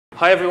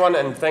Hi everyone,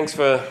 and thanks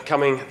for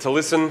coming to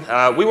listen.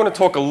 We want to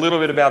talk a little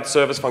bit about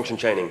service function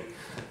chaining.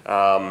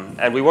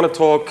 And we want to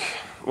talk,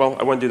 well,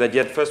 I won't do that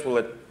yet. First, we'll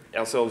let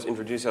ourselves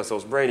introduce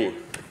ourselves. Brady.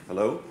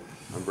 Hello,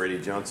 I'm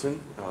Brady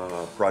Johnson,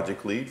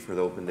 project lead for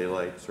the Open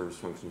Daylight Service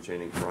Function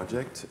Chaining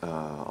project.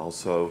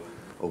 Also,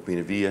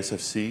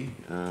 VSFC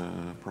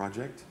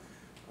project.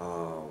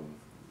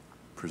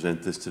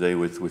 Present this today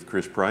with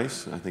Chris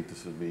Price. I think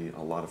this will be a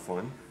lot of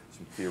fun.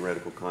 Some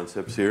theoretical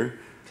concepts here.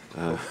 See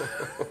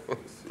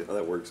how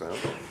that works out.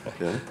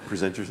 Yeah,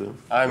 present yourself.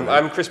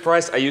 I'm Chris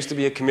Price. I used to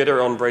be a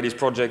committer on Brady's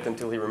project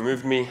until he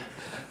removed me.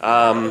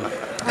 You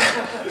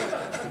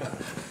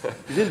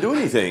didn't do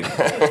anything.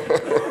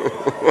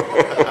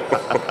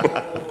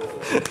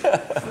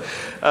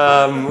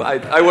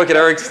 I work at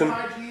Ericsson.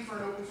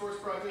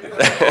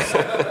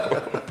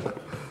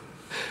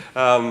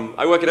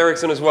 I work at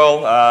Ericsson as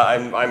well.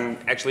 I'm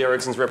actually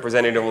Ericsson's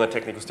representative on the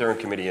technical steering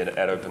committee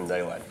at Open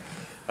Daylight.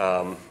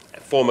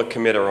 Former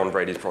committer on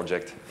Brady's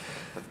project,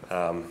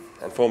 and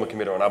former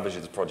committer on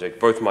Abhijit's project.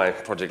 Both my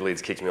project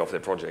leads kicked me off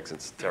their projects.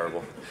 It's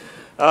terrible.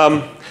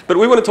 But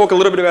we want to talk a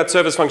little bit about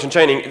service function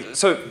chaining.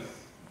 So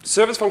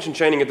service function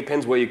chaining, it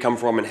depends where you come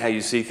from and how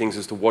you see things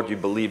as to what you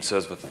believe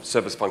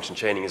service function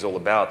chaining is all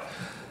about.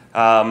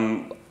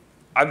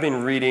 I've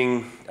been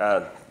reading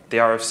the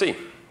RFC.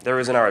 There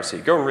is an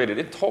RFC. Go and read it.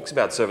 It talks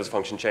about service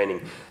function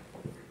chaining,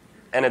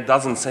 and it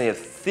doesn't say a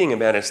thing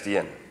about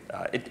SDN.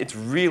 It's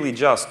really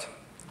just,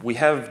 we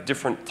have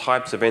different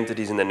types of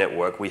entities in the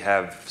network. We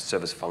have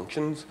service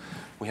functions.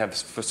 We have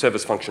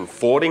service function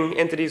forwarding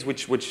entities,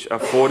 which are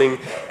forwarding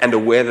and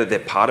aware that they're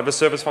part of a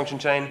service function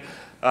chain.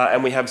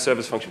 And we have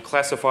service function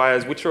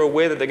classifiers, which are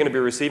aware that they're going to be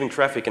receiving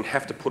traffic and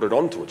have to put it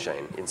onto a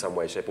chain in some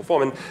way, shape, or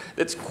form. And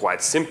it's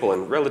quite simple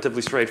and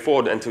relatively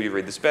straightforward until you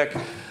read the spec.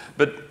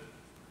 But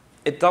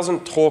it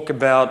doesn't talk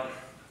about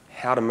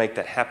how to make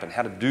that happen,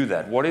 how to do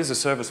that. What is a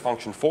service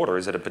function forwarder?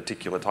 Is it a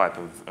particular type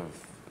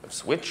of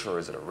switch, or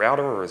is it a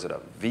router, or is it a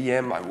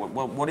VM?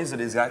 What is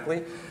it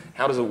exactly?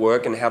 How does it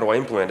work, and how do I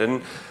implement it?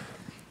 And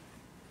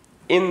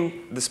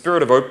in the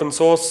spirit of open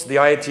source, the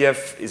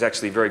IETF is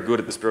actually very good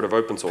at the spirit of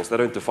open source. They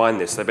don't define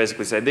this. They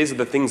basically say, these are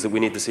the things that we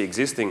need to see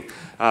existing.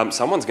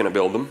 Someone's going to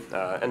build them.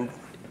 And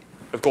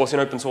of course, in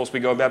open source, we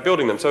go about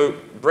building them. So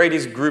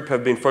Brady's group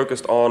have been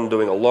focused on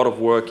doing a lot of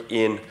work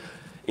in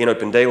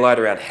Open Daylight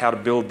around how to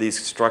build these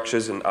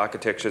structures and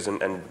architectures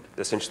and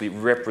essentially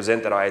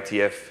represent that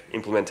IETF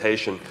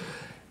implementation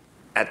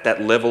at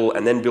that level,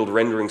 and then build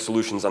rendering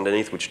solutions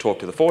underneath which talk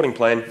to the forwarding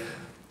plane,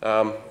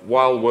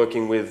 while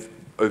working with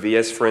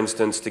OVS, for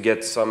instance, to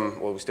get some,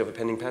 well, we still have a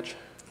pending patch?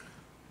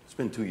 It's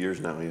been 2 years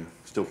now, yeah.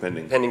 Still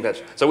pending. Pending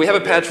patch. So we have a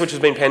patch which has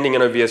been pending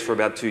in OVS for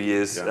about 2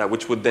 years, yeah.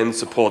 Which would then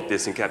support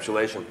this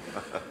encapsulation.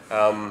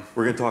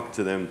 We're going to talk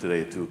to them today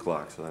at 2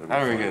 o'clock, so that'll be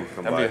very good.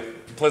 That'll be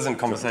a pleasant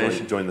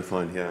conversation. Join the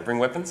fun, yeah. Bring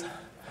weapons?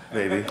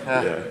 Maybe,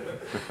 yeah.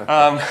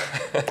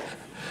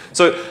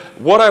 So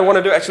what I want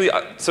to do, actually,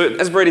 so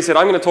as Brady said,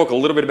 I'm going to talk a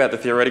little bit about the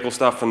theoretical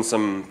stuff and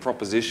some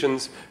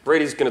propositions.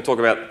 Brady's going to talk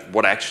about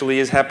what actually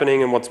is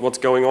happening and what's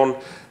going on.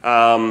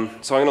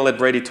 So I'm going to let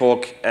Brady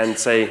talk and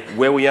say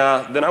where we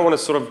are. Then I want to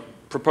sort of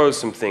propose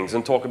some things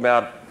and talk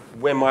about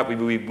where might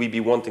we be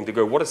wanting to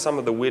go. What are some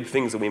of the weird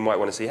things that we might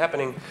want to see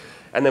happening?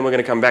 And then we're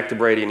going to come back to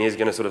Brady, and he's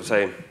going to sort of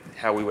say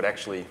how we would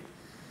actually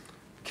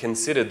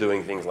consider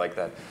doing things like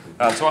that.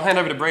 So I'll hand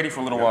over to Brady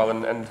for a little while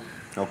and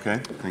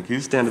okay, thank you.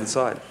 Stand to the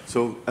side.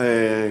 So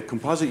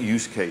composite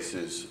use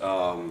cases,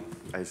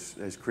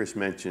 as Chris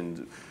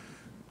mentioned,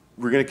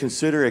 we're going to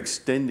consider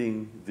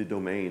extending the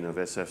domain of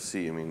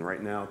SFC. I mean,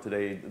 right now,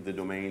 today, the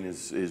domain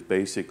is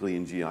basically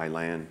in GI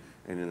LAN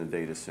and in a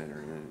data center,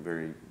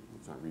 and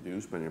it's not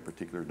reduced, but in a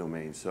particular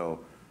domain. So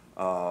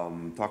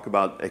talk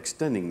about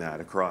extending that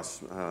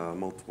across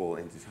multiple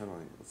entities. How do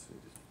let's see,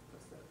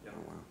 oh,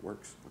 wow,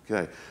 works.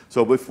 Okay,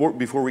 so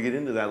before we get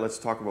into that, let's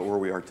talk about where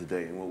we are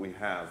today and what we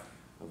have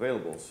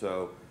available.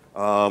 So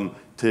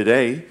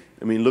today,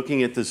 I mean,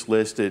 looking at this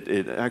list,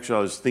 actually,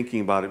 I was thinking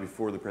about it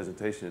before the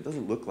presentation. It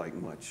doesn't look like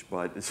much,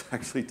 but it's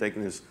actually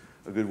taken us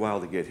a good while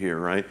to get here,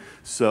 right?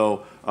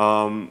 So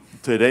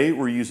today,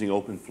 we're using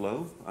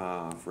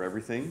OpenFlow for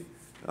everything.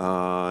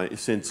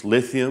 Since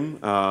Lithium,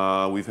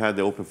 we've had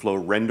the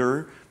OpenFlow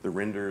renderer. The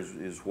renderer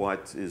is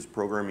what is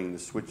programming the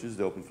switches,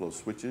 the OpenFlow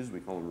switches. We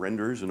call them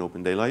renderers in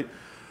Open Daylight.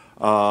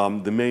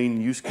 The main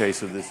use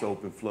case of this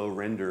OpenFlow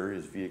renderer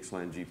is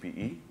VXLAN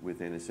GPE with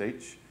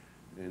NSH.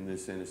 And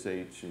this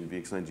NSH and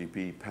VXLAN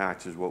GPE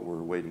patch is what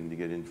we're waiting to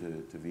get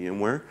into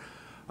VMware.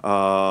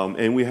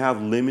 And we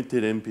have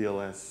limited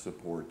MPLS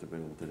support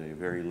available today,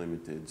 very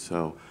limited.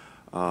 So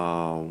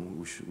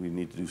we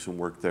need to do some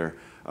work there.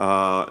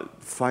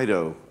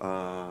 FIDO.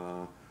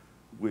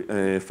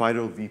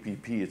 FIDO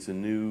VPP, it's a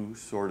new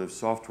sort of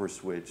software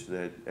switch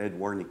that Ed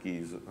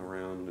Warnicki's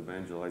around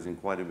evangelizing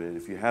quite a bit.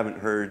 If you haven't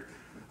heard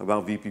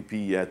about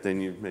VPP yet,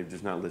 then you're maybe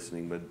just not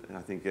listening. But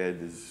I think Ed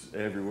is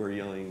everywhere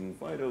yelling,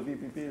 FIDO,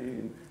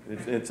 VPP.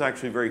 It's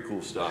actually very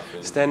cool stuff.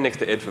 And stand next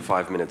to Ed for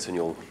 5 minutes and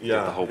you'll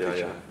get the whole picture.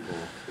 Yeah.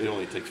 Well, it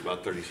only takes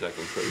about 30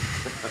 seconds.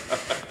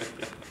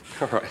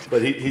 All right.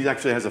 But he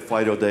actually has a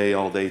FIDO day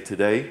all day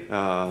today,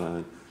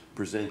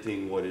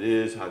 presenting what it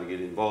is, how to get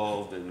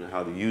involved, and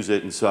how to use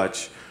it and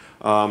such.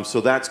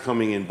 So that's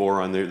coming in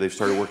Boron. They've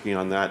started working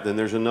on that. Then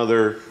there's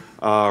another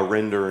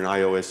render in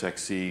iOS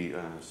XE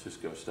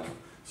Cisco stuff.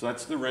 So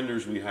that's the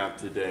renders we have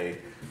today.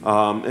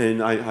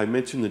 And I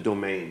mentioned the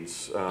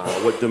domains.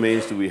 What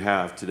domains do we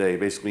have today?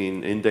 Basically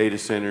in data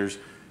centers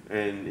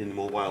and in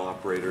mobile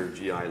operator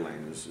GI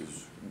land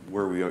is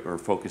where we are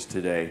focused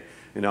today.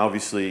 And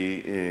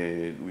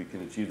obviously we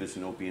can achieve this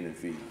in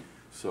OPNFV.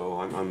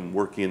 So I'm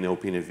working in the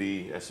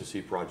OPNFV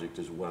SSC project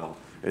as well.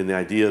 And the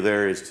idea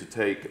there is to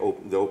take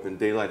the Open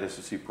Daylight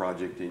SSC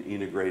project and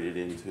integrate it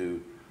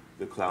into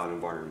the cloud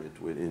environment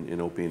in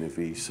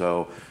OPNFV.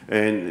 So,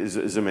 and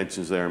as I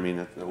mentioned there, I mean,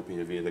 the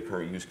OPNFV, the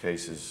current use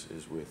case is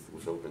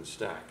with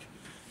OpenStack.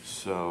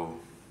 So,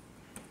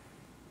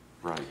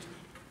 right.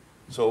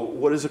 So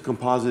what is a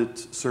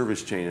composite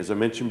service chain? As I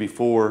mentioned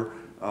before,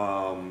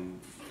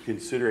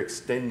 consider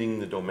extending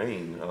the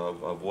domain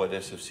of what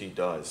SFC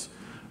does.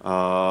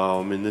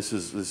 And this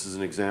is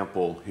an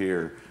example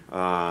here.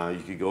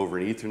 You could go over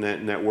an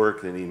Ethernet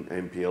network, then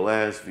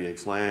MPLS,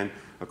 VXLAN,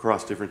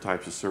 across different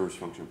types of service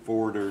function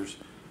forwarders,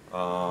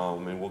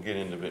 and we'll get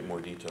into a bit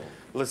more detail.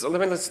 Let's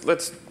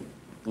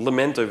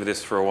lament over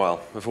this for a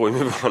while before we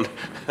move on.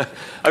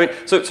 I mean,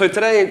 so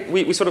today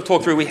we sort of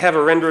talked through, we have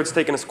a render, it's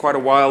taken us quite a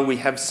while, we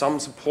have some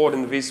support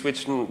in the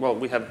vSwitch, and well,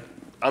 we have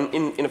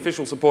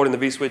unofficial support in the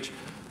vSwitch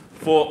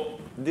for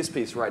this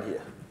piece right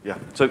here. Yeah.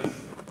 So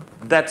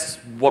that's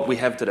what we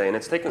have today, and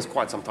it's taken us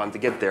quite some time to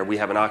get there. We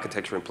have an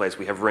architecture in place,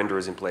 we have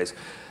renderers in place.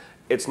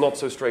 It's not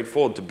so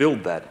straightforward to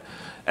build that.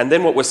 And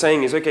then what we're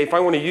saying is, okay, if I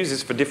want to use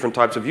this for different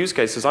types of use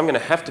cases, I'm going to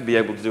have to be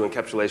able to do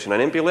encapsulation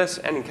on MPLS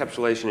and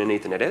encapsulation in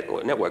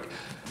Ethernet network.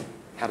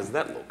 How does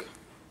that look?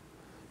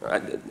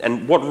 Right.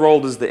 And what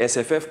role does the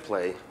SFF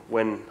play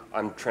when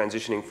I'm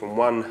transitioning from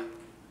one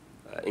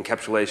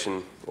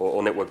encapsulation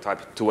or network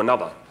type to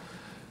another?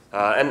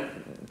 And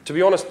to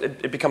be honest,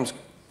 it becomes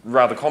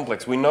rather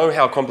complex. We know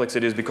how complex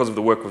it is because of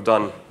the work we've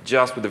done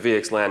just with the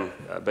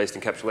VXLAN-based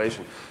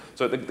encapsulation.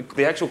 So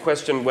the actual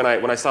question when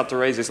I start to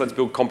raise this, let's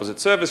build composite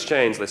service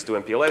chains, let's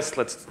do MPLS,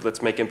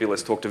 let's make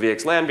MPLS talk to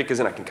VXLAN, because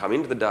then I can come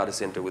into the data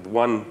center with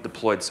one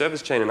deployed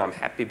service chain, and I'm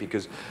happy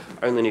because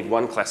I only need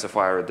one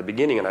classifier at the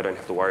beginning, and I don't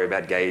have to worry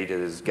about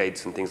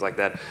gates and things like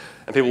that.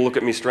 And people look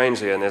at me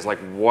strangely, and there's like,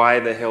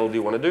 why the hell do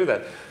you want to do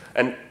that?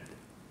 And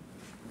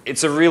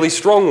it's a really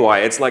strong why.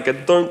 It's like,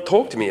 don't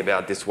talk to me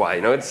about this why.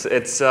 You know,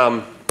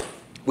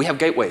 we have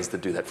gateways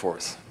that do that for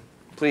us.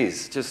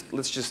 Please,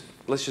 let's just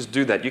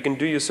do that. You can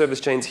do your service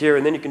chains here,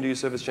 and then you can do your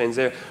service chains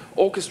there,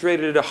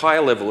 orchestrated at a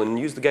higher level, and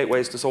use the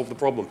gateways to solve the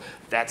problem.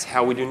 That's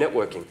how we do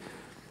networking.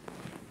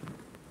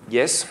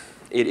 Yes,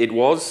 it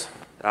was,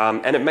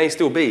 and it may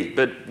still be,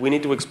 but we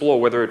need to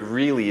explore whether it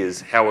really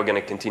is how we're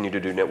going to continue to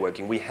do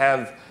networking. We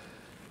have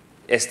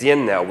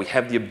SDN now. We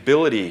have the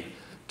ability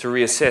to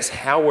reassess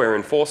how we're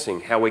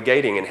enforcing, how we're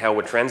gating, and how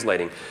we're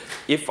translating.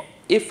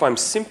 If I'm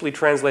simply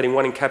translating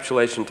one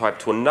encapsulation type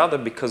to another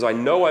because I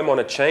know I'm on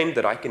a chain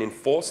that I can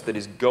enforce that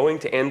is going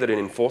to end at an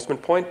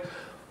enforcement point,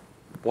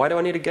 why do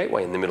I need a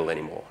gateway in the middle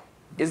anymore?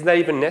 Is that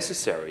even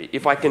necessary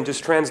if I can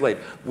just translate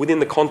within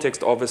the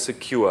context of a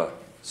secure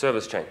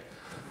service chain?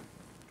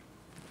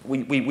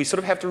 We sort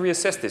of have to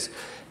reassess this.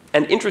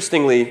 And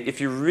interestingly,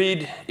 if you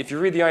read the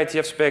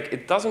IETF spec,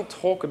 it doesn't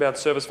talk about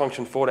service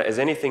function forwarder as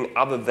anything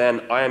other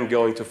than I am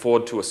going to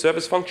forward to a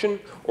service function,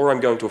 or I'm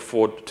going to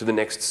forward to the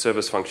next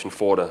service function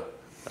forwarder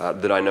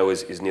that I know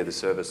is near the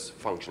service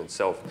function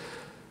itself.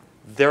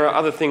 There are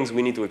other things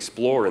we need to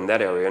explore in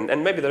that area,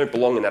 and maybe they don't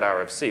belong in that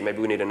RFC. Maybe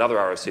we need another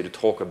RFC to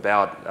talk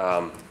about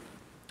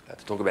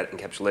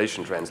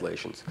encapsulation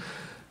translations.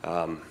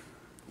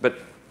 But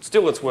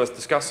still, it's worth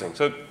discussing.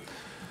 So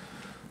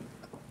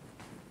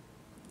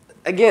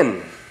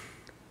again,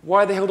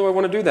 why the hell do I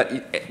want to do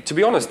that? To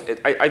be honest,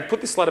 I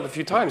put this slide up a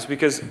few times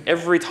because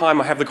every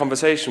time I have the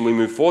conversation, we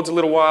move forwards a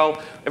little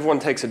while, everyone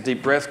takes a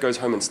deep breath, goes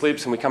home and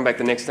sleeps, and we come back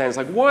the next day and it's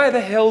like, why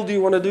the hell do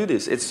you want to do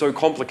this? It's so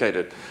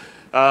complicated.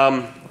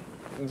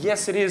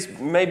 Yes, it is.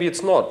 Maybe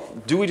it's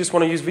not. Do we just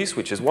want to use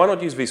vSwitches? Why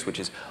not use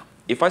vSwitches?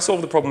 If I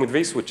solve the problem with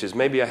vSwitches,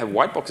 maybe I have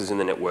white boxes in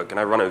the network and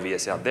I run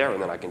OVS out there,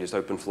 and then I can just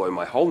open flow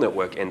my whole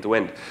network end to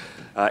end.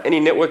 Any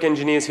network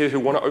engineers here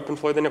who want to open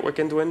flow the network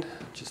end to end?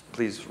 Just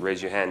please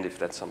raise your hand if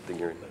that's something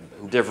you're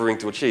endeavoring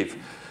to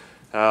achieve.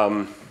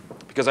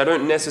 Because I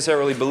don't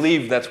necessarily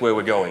believe that's where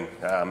we're going.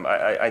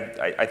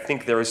 I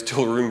think there is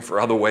still room for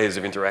other ways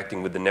of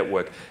interacting with the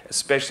network,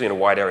 especially in a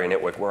wide area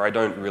network where I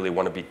don't really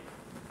want to be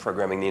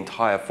programming the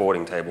entire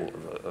forwarding table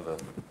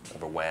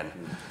of a WAN.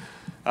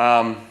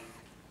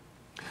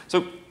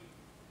 So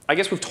I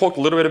guess we've talked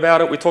a little bit about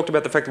it. We talked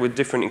about the fact that we're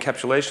different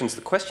encapsulations. The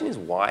question is,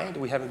 why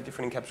do we have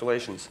different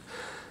encapsulations?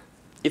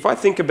 If I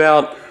think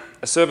about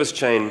a service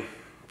chain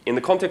in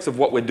the context of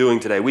what we're doing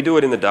today, we do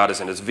it in the data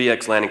centers,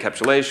 VXLAN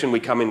encapsulation. We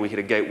come in, we hit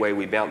a gateway,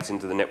 we bounce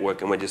into the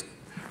network, and we're just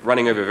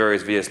running over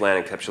various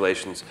VXLAN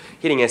encapsulations,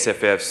 hitting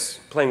SFFs,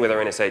 playing with our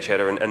NSH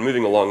header, and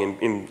moving along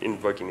in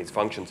invoking these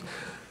functions.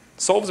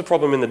 Solves a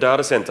problem in the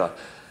data center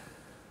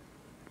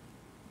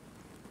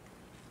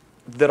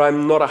that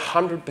I'm not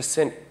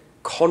 100%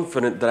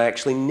 confident that I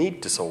actually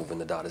need to solve in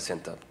the data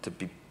center, to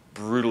be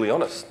brutally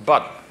honest.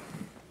 But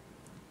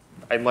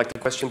I like to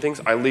question things.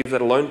 I leave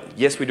that alone.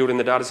 Yes, we do it in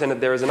the data center.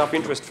 There is enough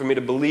interest for me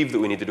to believe that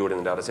we need to do it in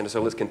the data center,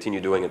 so let's continue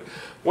doing it.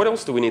 What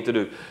else do we need to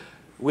do?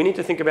 We need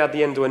to think about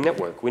the end-to-end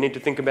network. We need to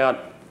think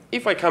about,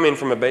 if I come in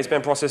from a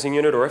baseband processing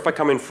unit, or if I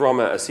come in from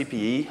a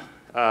CPE,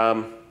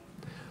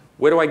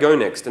 where do I go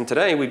next? And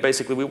today, we go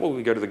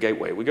to the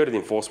gateway. We go to the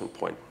enforcement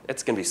point.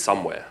 It's going to be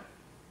somewhere.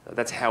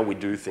 That's how we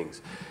do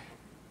things.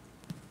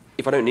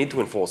 If I don't need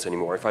to enforce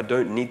anymore, if I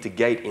don't need to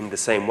gate in the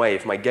same way,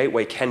 if my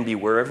gateway can be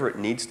wherever it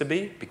needs to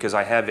be, because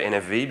I have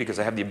NFV, because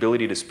I have the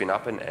ability to spin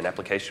up an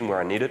application where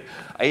I need it,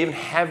 I even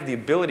have the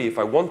ability, if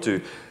I want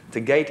to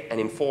gate and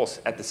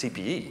enforce at the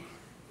CPE.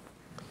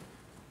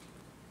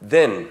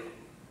 Then,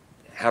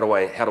 how do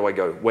I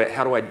go?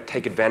 How do I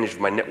take advantage of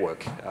my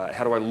network?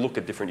 How do I look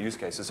at different use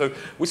cases? So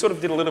we sort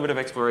of did a little bit of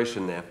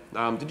exploration there.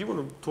 Did you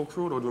want to talk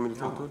through it, or do you want me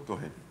to talk through it? Go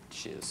ahead.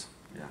 Cheers.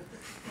 Yeah.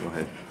 Go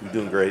ahead. You're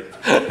doing great.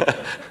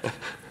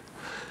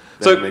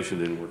 So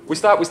didn't work. we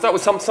start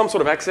with some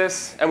sort of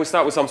access, and we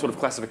start with some sort of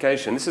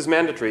classification. This is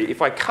mandatory. If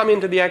I come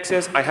into the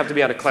access, I have to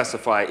be able to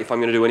classify if I'm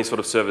going to do any sort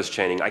of service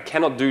chaining. I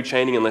cannot do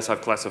chaining unless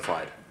I've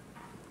classified.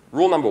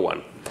 Rule number one.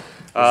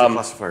 What does a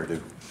classifier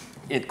do?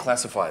 It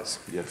classifies.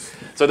 Yes.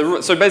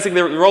 So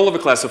basically, the role of a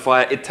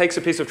classifier, it takes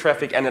a piece of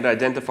traffic and it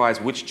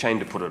identifies which chain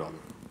to put it on,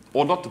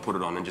 or not to put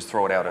it on and just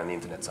throw it out on the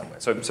internet somewhere.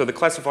 So the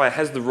classifier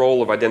has the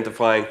role of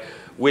identifying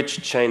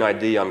which chain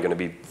ID I'm going to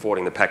be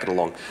forwarding the packet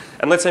along.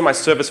 And let's say my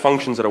service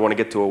functions that I want to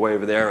get to are way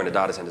over there in a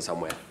data center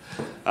somewhere.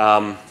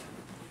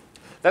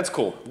 That's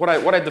cool. What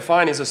I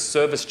define is a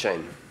service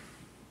chain.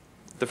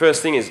 The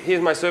first thing is,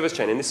 here's my service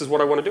chain, and this is what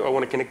I want to do. I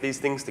want to connect these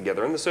things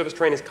together. And the service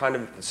chain is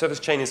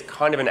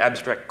kind of an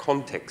abstract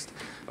context,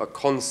 a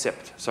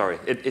concept, sorry.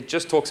 It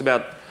just talks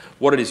about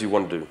what it is you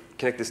want to do.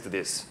 Connect this to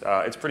this.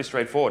 It's pretty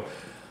straightforward.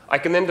 I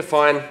can then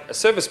define a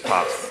service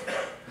path,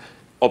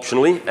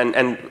 optionally,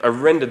 and a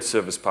rendered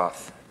service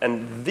path.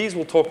 And these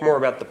will talk more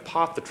about the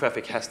path the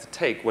traffic has to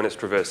take when it's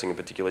traversing a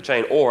particular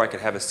chain. Or I could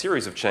have a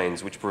series of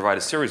chains which provide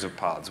a series of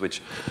paths which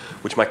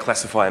my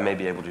classifier may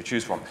be able to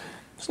choose from.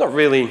 It's not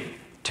really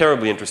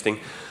terribly interesting.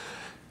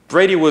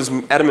 Brady was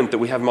adamant that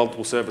we have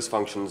multiple service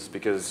functions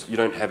because you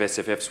don't have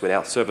SFFs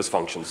without service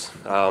functions.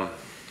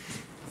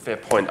 Fair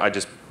point. I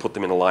just put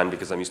them in a line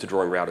because I'm used to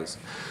drawing routers.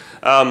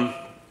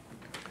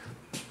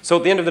 So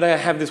at the end of the day, I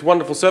have this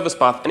wonderful service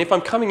path. And if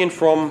I'm coming in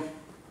from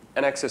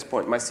an access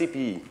point, my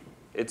CPE,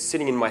 it's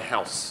sitting in my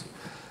house.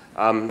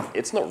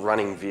 It's not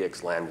running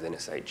VXLAN with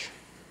NSH.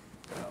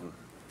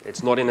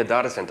 It's not in a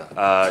data center.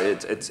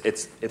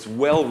 It's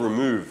well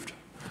removed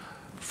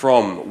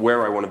from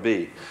where I want to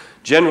be.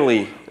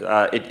 Generally,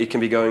 it can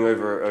be going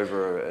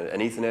over an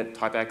Ethernet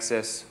type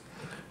access.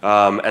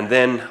 And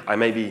then I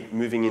may be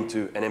moving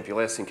into an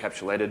MPLS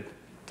encapsulated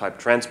type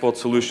transport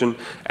solution.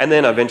 And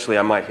then eventually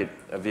I might hit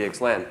a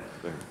VXLAN.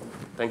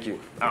 Thank you.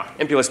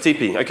 MPLS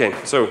TP. OK,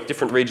 so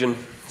different region,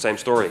 same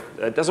story.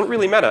 It doesn't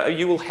really matter.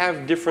 You will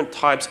have different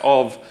types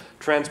of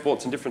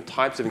transports and different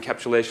types of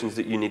encapsulations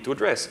that you need to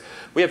address.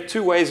 We have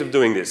two ways of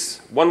doing this.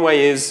 One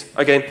way is,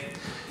 OK,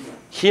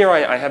 here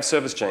I have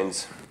service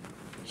chains.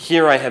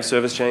 Here I have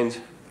service chains.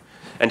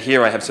 And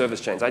here I have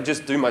service chains. I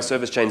just do my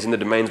service chains in the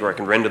domains where I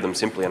can render them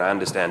simply and I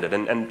understand it.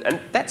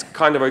 And that's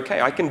kind of OK.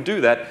 I can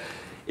do that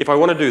if I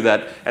want to do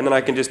that. And then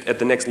I can just, at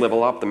the next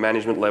level up, the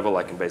management level,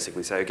 I can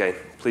basically say, OK,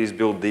 please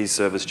build these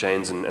service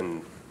chains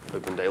and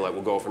Open Daylight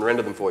will go off and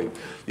render them for you.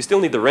 You still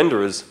need the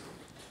renderers.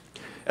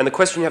 And the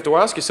question you have to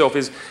ask yourself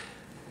is,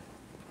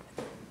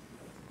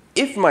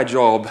 if my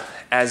job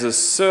as a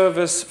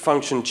service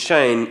function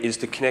chain is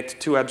to connect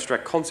two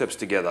abstract concepts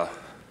together,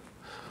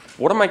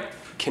 what am I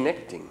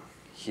connecting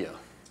here?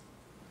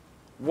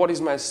 What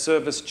is my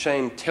service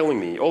chain telling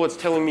me? All it's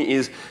telling me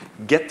is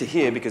get to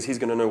here because he's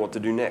going to know what to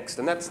do next.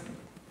 And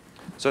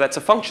so that's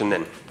a function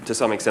then, to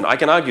some extent. I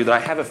can argue that I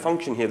have a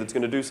function here that's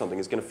going to do something.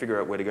 It's going to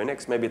figure out where to go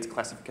next. Maybe it's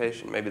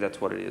classification. Maybe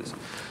that's what it is.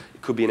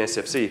 It could be an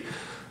SFC.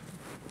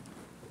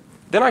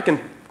 Then I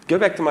can go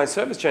back to my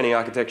service chaining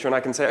architecture and I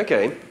can say,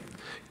 OK,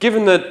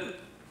 given that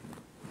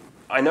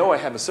I know I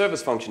have a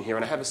service function here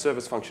and I have a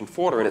service function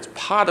forwarder and it's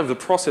part of the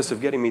process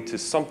of getting me to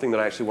something that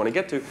I actually want to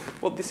get to,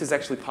 well, this is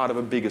actually part of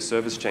a bigger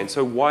service chain.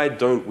 So why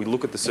don't we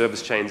look at the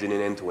service chains in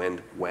an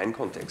end-to-end WAN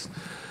context?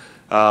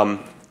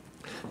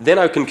 Then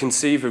I can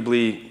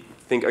conceivably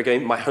think, OK,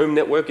 my home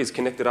network is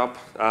connected up.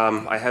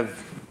 I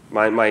have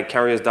my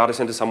carrier's data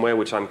center somewhere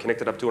which I'm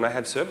connected up to, and I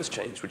have service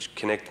chains which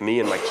connect me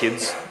and my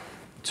kids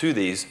to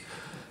these,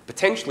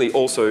 potentially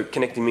also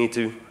connecting me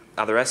to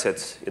other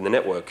assets in the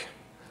network.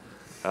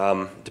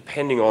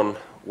 Depending on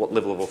what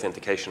level of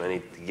authentication I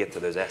need to get to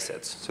those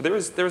assets. So there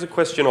is a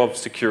question of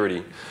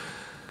security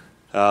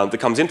that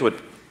comes into it.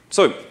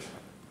 So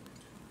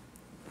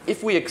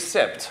if we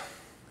accept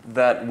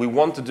that we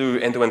want to do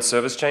end-to-end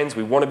service chains,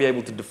 we want to be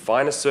able to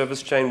define a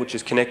service chain which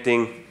is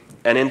connecting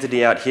an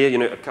entity out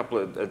here,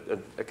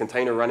 a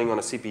container running on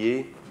a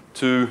CPE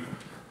to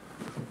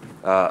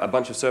a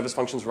bunch of service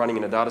functions running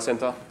in a data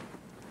center.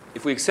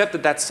 If we accept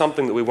that that's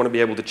something that we want to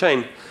be able to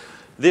chain,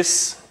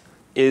 this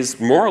is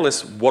more or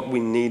less what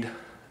we need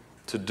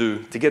to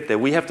do to get there.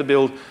 We have to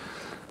build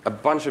a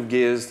bunch of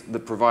gears that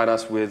provide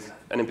us with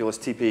an MPLS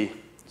TP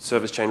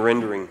service chain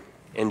rendering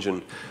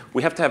engine.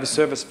 We have to have a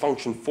service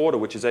function forwarder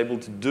which is able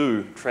to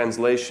do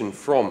translation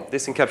from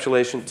this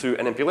encapsulation to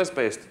an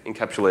MPLS-based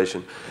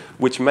encapsulation,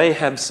 which may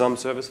have some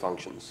service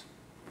functions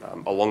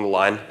along the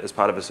line as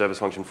part of a service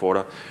function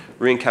forwarder,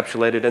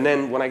 re-encapsulated, and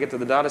then when I get to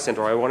the data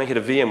center, I want to hit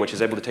a VM which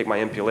is able to take my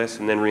MPLS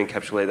and then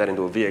re-encapsulate that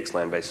into a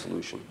VXLAN-based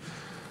solution.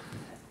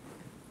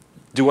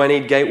 Do I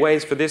need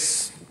gateways for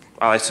this?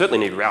 I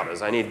certainly need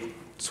routers. I need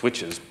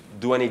switches.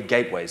 Do I need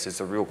gateways? It's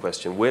a real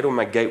question. Where do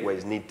my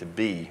gateways need to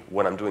be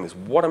when I'm doing this?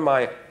 What am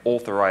I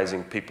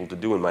authorizing people to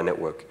do in my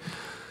network?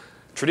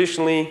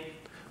 Traditionally,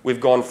 we've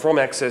gone from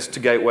access to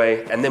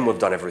gateway, and then we've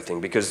done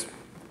everything because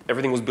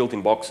everything was built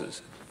in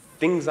boxes.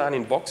 Things aren't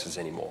in boxes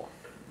anymore.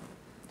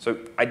 So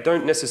I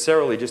don't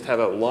necessarily just have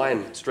a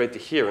line straight to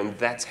here, and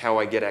that's how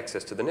I get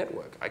access to the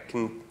network. I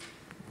can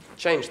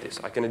change this.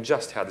 I can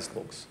adjust how this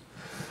looks.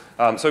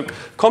 So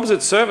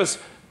composite service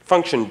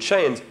function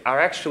chains are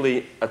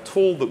actually a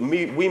tool that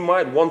we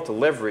might want to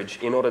leverage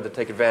in order to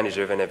take advantage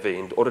of NFV,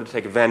 in order to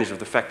take advantage of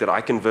the fact that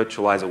I can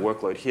virtualize a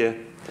workload here,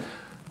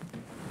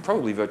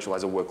 probably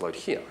virtualize a workload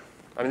here.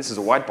 I mean, this is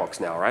a white box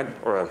now, right?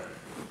 Or a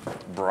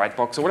bright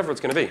box, or whatever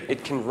it's going to be.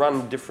 It can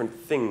run different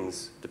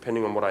things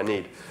depending on what I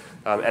need.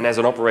 And as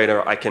an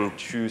operator, I can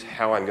choose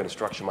how I'm going to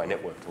structure my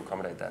network to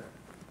accommodate that.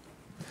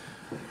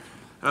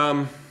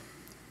 We'll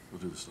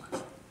do the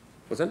slides.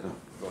 What's that? No,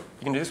 you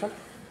can do this one?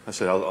 I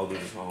said I'll do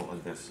this. I'll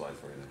advance the slides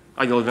for you then.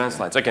 Oh, you'll advance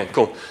slides. OK,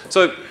 cool.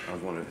 So, I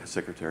was wondering,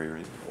 secretary or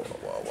anything.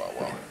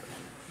 Whoa.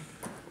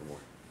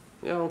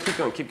 Yeah, well,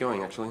 keep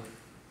going, actually.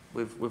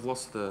 We've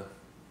lost the...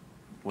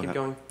 Keep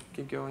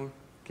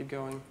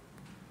going.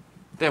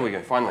 There we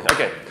go, finally.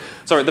 OK.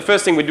 Sorry, the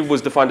first thing we did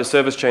was define a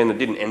service chain that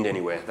didn't end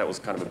anywhere. That was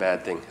kind of a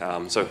bad thing.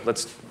 So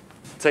let's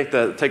take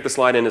the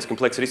slide in as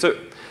complexity. So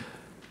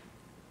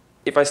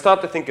if I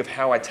start to think of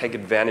how I take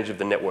advantage of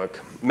the network,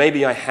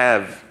 maybe I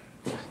have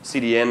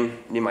CDN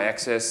near my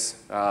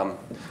access.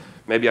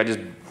 Maybe I just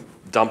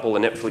dump all the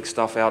Netflix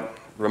stuff out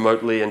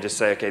remotely and just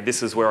say, OK,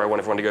 this is where I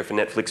want everyone to go for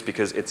Netflix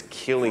because it's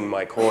killing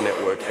my core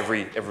network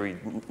every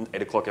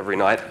 8 o'clock every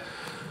night.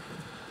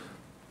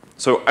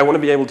 So I want to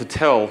be able to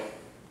tell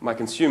my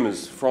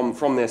consumers from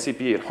their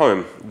CPE at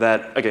home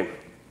that, OK,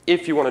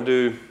 if you want to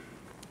do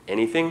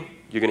anything,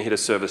 you're going to hit a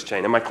service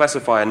chain. And my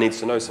classifier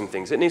needs to know some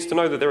things. It needs to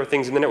know that there are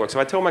things in the network. So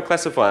I tell my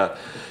classifier,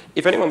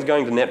 if anyone's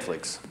going to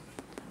Netflix,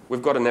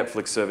 we've got a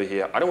Netflix server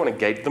here. I don't want to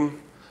gate them.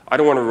 I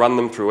don't want to run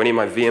them through any of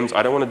my VMs.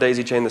 I don't want to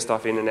daisy chain the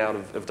stuff in and out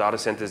of data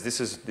centers. This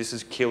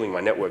is killing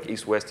my network.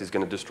 East-west is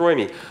going to destroy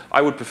me.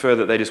 I would prefer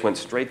that they just went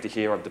straight to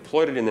here. I've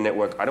deployed it in the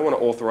network. I don't want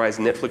to authorize.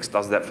 Netflix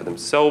does that for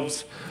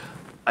themselves.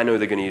 I know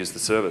they're going to use the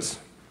service.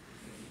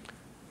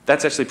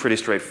 That's actually pretty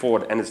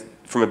straightforward. And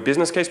from a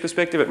business case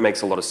perspective, it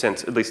makes a lot of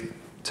sense, at least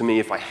to me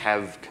if I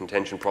have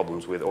contention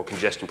problems with or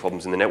congestion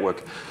problems in the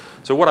network.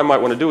 So what I might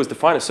want to do is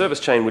define a service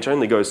chain which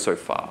only goes so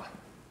far.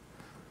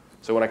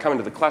 So when I come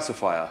into the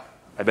classifier,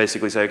 I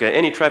basically say, OK,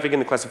 any traffic in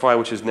the classifier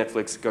which is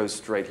Netflix goes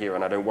straight here,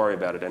 and I don't worry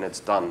about it, and it's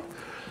done.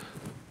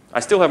 I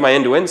still have my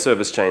end-to-end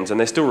service chains, and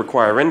they still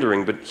require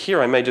rendering. But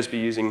here I may just be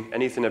using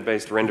an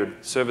Ethernet-based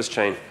rendered service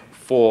chain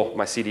for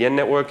my CDN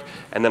network,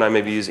 and then I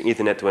may be using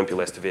Ethernet to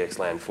MPLS to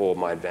VXLAN for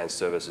my advanced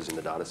services in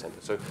the data center.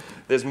 So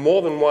there's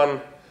more than one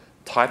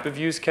type of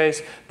use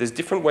case. There's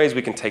different ways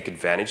we can take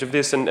advantage of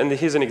this. And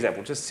here's an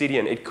example, just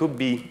CDN. It could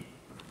be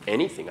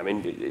anything. I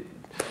mean,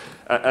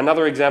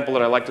 another example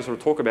that I like to sort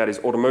of talk about is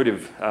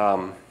automotive.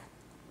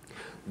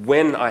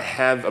 When I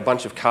have a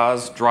bunch of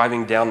cars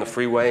driving down the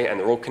freeway and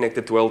they're all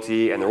connected to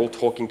LTE and they're all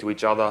talking to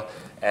each other,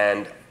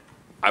 and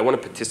I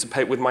want to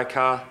participate with my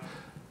car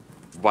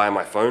via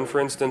my phone, for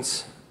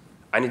instance,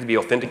 I need to be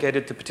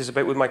authenticated to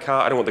participate with my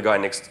car. I don't want the guy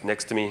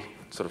next to me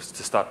sort of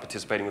to start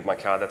participating with my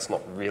car. That's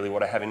not really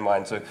what I have in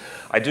mind. So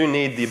I do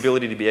need the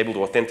ability to be able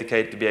to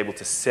authenticate, to be able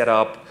to set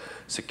up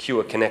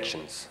secure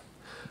connections.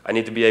 I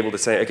need to be able to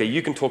say, OK,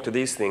 you can talk to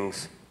these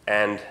things,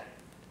 and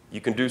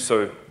you can do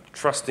so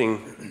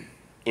trusting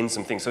in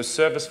some things. So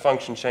service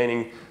function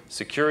chaining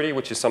security,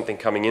 which is something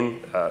coming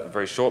in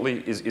very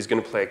shortly, is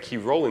going to play a key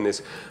role in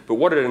this. But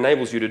what it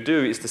enables you to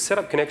do is to set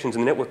up connections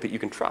in the network that you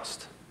can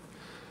trust,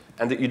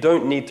 and that you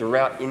don't need to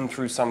route in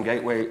through some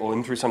gateway or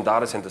in through some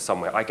data center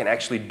somewhere. I can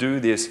actually do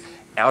this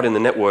out in the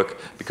network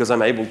because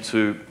I'm able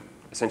to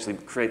essentially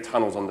create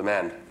tunnels on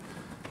demand.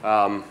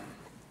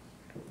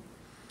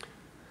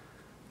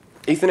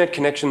 Ethernet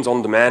connections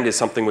on demand is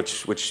something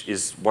which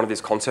is one of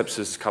these concepts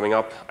is coming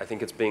up. I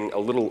think it's being a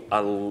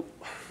little,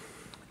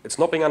 it's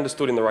not being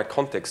understood in the right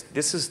context.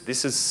 This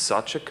is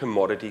such a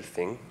commodity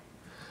thing.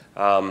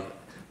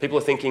 People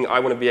are thinking, I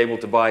want to be able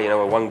to buy,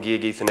 a 1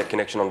 gig Ethernet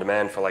connection on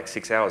demand for like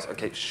 6 hours.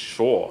 Okay,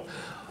 sure.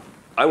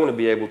 I want to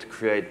be able to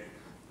create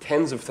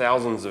tens of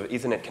thousands of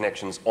Ethernet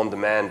connections on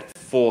demand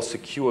for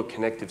secure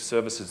connective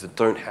services that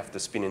don't have to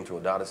spin into a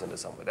data center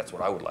somewhere. That's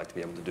what I would like to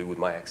be able to do with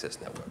my access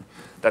network.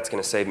 That's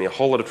going to save me a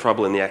whole lot of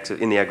trouble in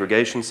the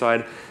aggregation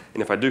side.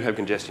 And if I do have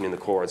congestion in the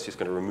core, it's just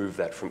going to remove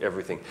that from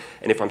everything.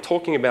 And if I'm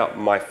talking about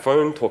my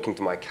phone talking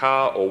to my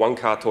car or one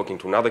car talking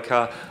to another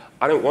car,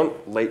 I don't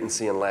want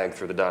latency and lag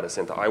through the data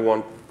center. I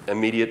want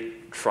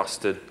immediate,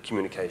 trusted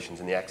communications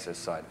in the access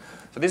side.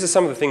 So these are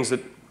some of the things that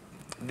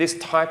this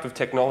type of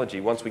technology,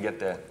 once we get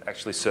there,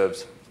 actually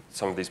serves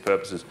some of these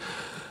purposes.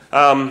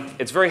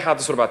 It's very hard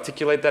to sort of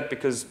articulate that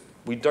because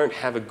we don't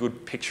have a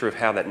good picture of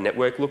how that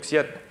network looks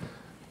yet,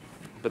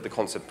 but the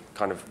concept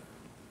kind of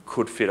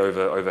could fit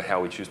over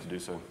how we choose to do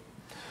so.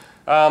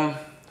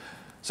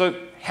 So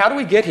how do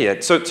we get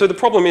here? So the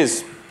problem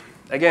is,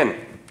 again,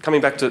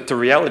 coming back to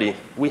reality,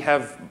 we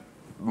have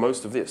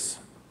most of this.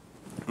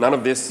 None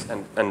of this,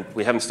 and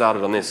we haven't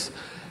started on this.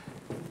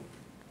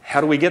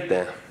 How do we get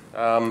there?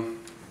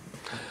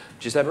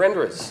 Just add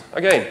renderers.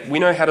 Okay, we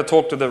know how to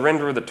talk to the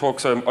renderer that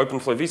talks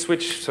OpenFlow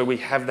vSwitch, so we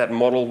have that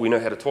model. We know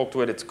how to talk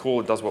to it. It's cool.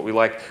 It does what we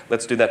like.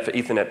 Let's do that for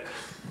Ethernet.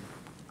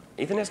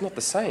 Ethernet's not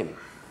the same.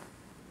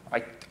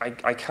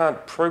 I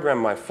can't program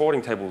my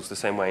forwarding tables the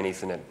same way in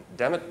Ethernet.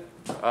 Damn it.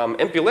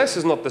 MPLS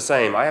is not the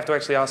same. I have to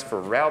actually ask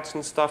for routes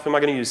and stuff. Am I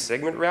going to use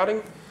segment routing?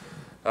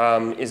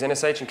 Is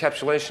NSH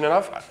encapsulation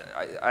enough?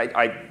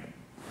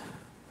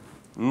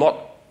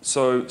 Not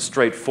so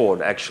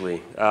straightforward,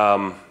 actually.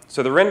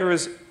 So the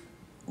renderers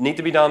need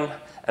to be done,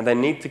 and they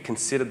need to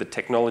consider the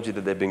technology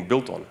that they're being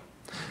built on.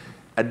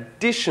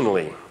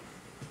 Additionally,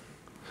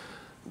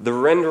 the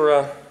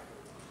renderer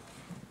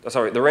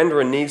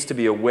needs to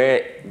be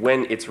aware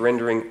when it's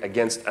rendering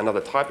against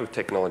another type of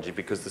technology,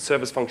 because the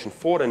service function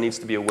forwarder needs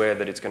to be aware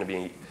that it's going to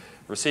be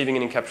receiving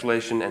an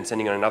encapsulation and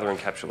sending another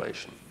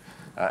encapsulation.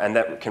 And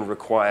that can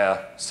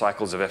require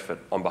cycles of effort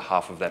on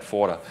behalf of that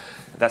forwarder.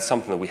 That's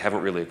something that we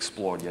haven't really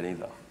explored yet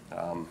either.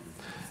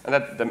 And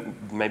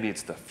that maybe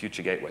it's the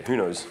future gateway, who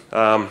knows.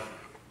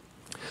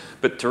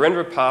 But to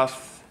render a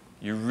path,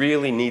 you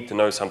really need to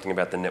know something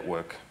about the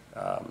network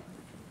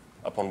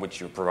upon which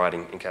you're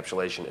providing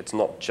encapsulation. It's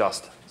not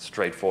just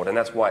straightforward, and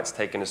that's why it's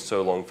taken us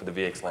so long for the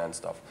VXLAN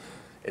stuff.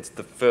 It's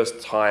the first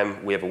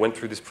time we ever went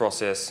through this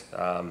process,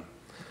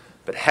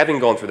 but having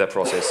gone through that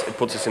process, it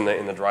puts us in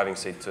the driving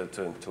seat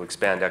to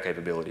expand our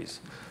capabilities.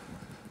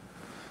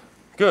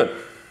 Good.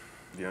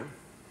 Yeah.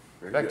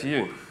 Back to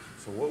you.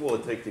 So what will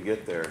it take to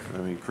get there? I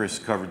mean, Chris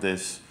covered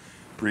this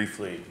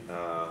briefly.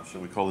 Shall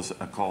we call this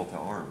a call to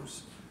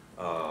arms?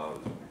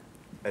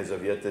 As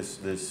of yet,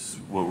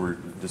 what we're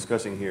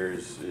discussing here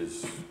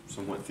is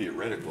somewhat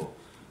theoretical.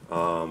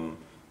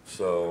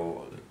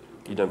 So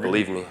you don't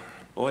believe me?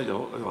 Oh, I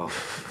don't. Well,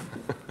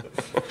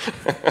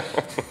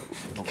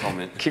 no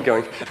comment. Keep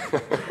going.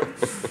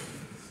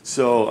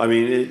 So, I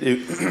mean,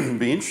 it'd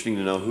be interesting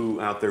to know who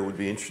out there would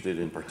be interested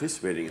in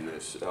participating in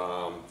this.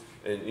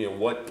 And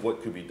what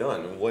could be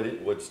done and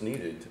what's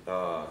needed.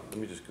 Let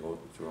me just go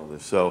through all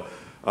this. So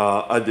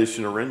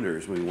additional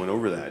renders, we went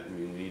over that. I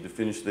mean, we need to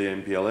finish the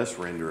MPLS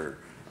renderer.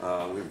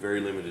 We have very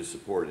limited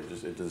support.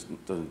 It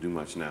doesn't do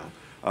much now.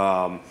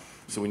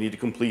 So we need to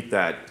complete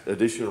that.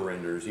 Additional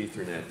renders,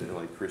 Ethernet,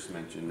 like Chris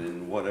mentioned,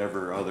 and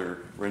whatever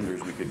other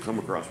renders we could come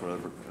across,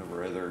 whatever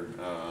other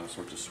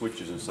sorts of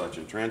switches and such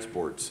and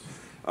transports.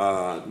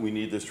 We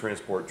need this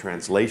transport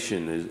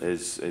translation,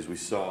 as we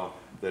saw.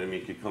 That, I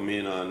mean, it could come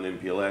in on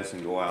MPLS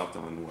and go out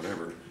on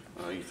whatever,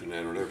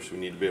 Ethernet or whatever, so we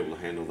need to be able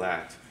to handle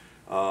that.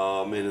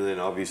 And then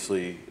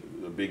obviously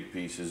the big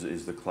piece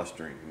is the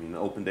clustering. I mean, the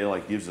Open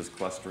Daylight gives us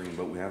clustering,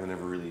 but we haven't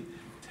ever really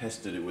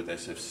tested it with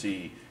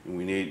SFC, and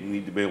we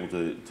need to be able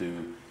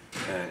to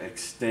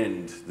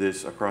extend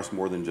this across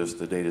more than just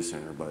the data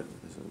center, but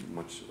there's a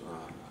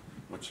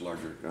much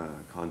larger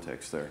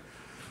context there.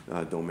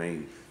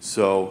 Domain.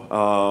 So,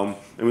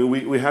 I mean,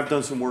 we have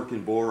done some work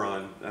in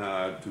Boron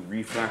to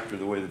refactor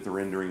the way that the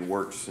rendering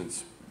works,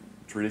 since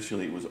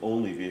traditionally it was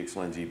only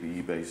VXLAN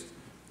GPE based.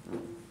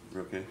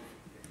 Okay?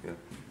 Yeah.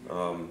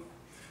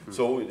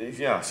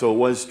 So it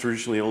was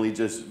traditionally only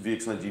just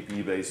VXLAN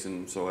GPE based,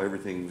 and so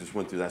everything just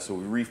went through that. So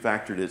we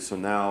refactored it, so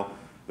now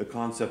the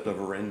concept of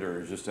a render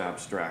is just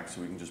abstract,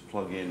 so we can just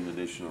plug in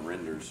additional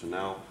renders. So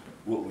now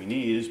what we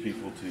need is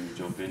people to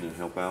jump in and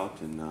help out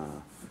and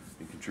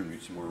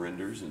contribute some more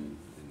renders and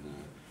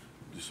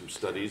do some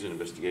studies and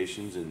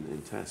investigations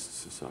and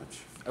tests and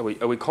such. Are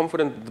we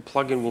confident that the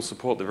plugin will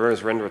support the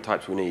various renderer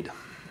types we need?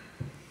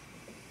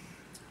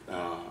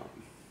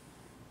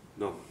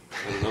 No,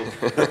 I don't know.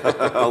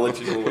 I'll let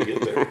you know when we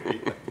get there.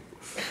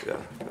 Yeah.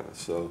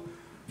 So,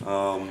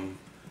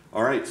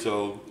 all right.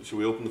 So, should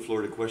we open the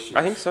floor to questions?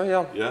 I think so.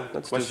 Yeah. Yeah.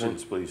 Let's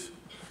questions, please.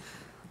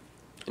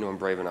 Anyone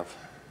brave enough?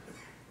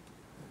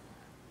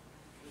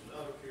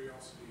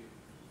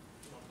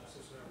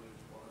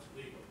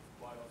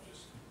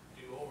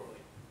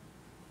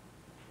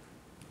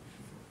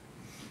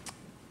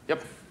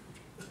 Yep.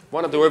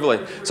 Why not do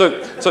overlay? So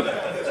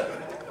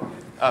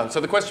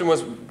the question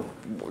was,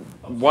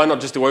 why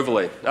not just do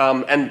overlay?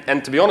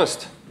 And to be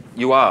honest,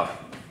 you are.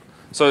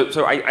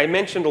 So I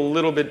mentioned a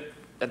little bit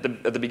at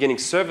the beginning,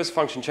 service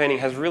function chaining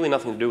has really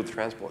nothing to do with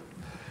transport.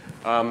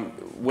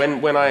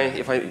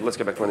 Let's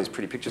go back to one of these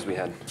pretty pictures we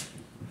had.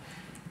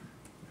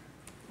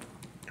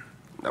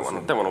 That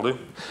one will do.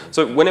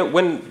 So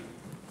when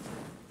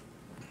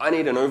I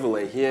need an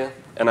overlay here,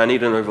 and I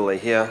need an overlay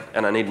here,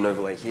 and I need an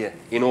overlay here,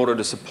 in order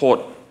to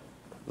support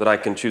that I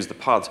can choose the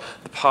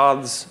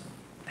paths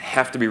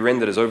have to be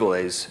rendered as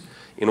overlays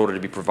in order to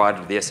be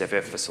provided the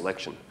SFF for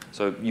selection.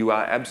 So you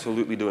are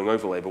absolutely doing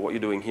overlay, but what you're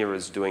doing here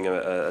is doing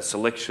a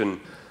selection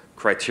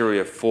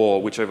criteria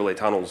for which overlay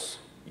tunnels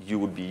you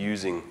would be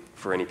using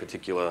for any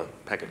particular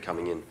packet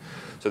coming in.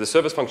 So the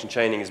service function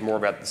chaining is more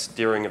about the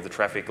steering of the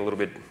traffic, a little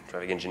bit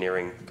traffic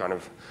engineering kind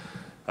of,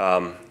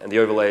 and the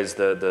overlays,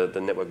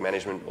 the network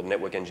management or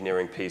network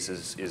engineering piece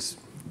is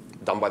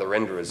done by the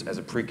renderers as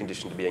a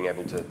precondition to being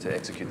able to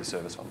execute the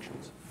service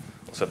functions,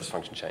 or service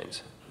function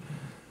chains.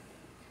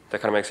 That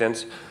kind of makes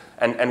sense?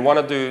 And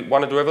want to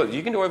do overlays?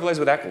 You can do overlays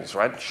with ACLs,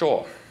 right?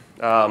 Sure.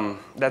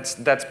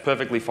 That's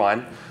perfectly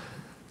fine.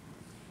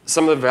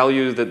 Some of the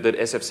value that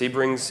SFC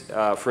brings,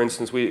 for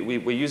instance,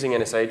 we're using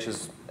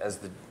NSH as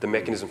the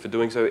mechanism for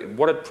doing so.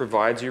 What it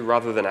provides you,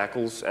 rather than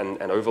ACLs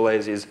and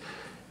overlays, is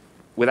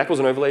with ACLs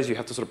and overlays, you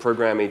have to sort of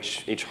program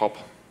each hop.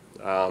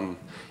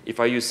 If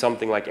I use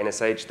something like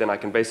NSH, then I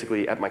can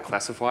basically, at my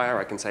classifier,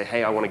 I can say,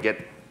 hey, I want to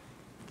get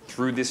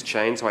through this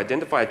chain. So I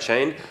identify a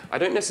chain. I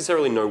don't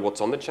necessarily know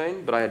what's on the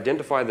chain, but I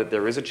identify that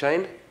there is a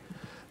chain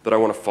that I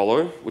want to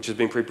follow, which has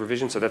been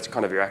pre-provisioned. So that's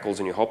kind of your ACLs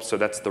and your hops. So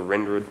that's the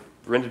rendered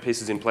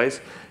pieces in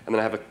place. And then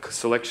I have a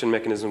selection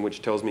mechanism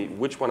which tells me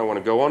which one I want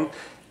to go on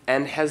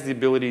and has the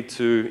ability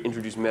to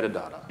introduce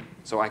metadata.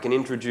 So I can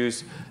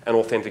introduce an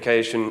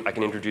authentication. I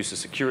can introduce a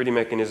security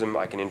mechanism.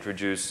 I can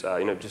introduce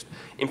just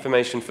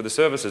information for the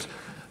services.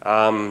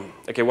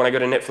 Okay, when I go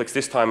to Netflix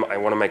this time, I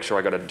want to make sure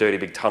I got a dirty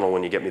big tunnel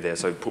when you get me there.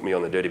 So put me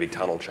on the dirty big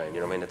tunnel chain.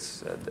 You know what I mean?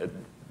 It's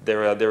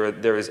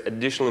there is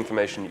additional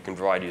information you can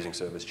provide using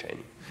service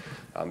chaining.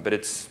 But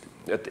it's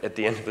at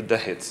the end of the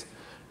day, it's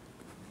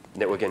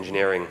network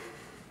engineering.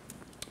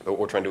 But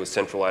what we're trying to do is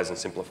centralize and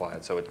simplify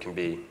it so it can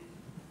be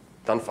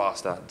done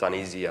faster, done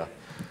easier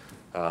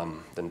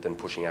than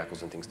pushing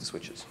ACLs and things to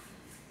switches.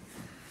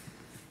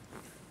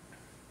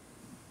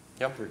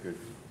 Yeah, very good.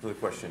 Another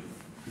question.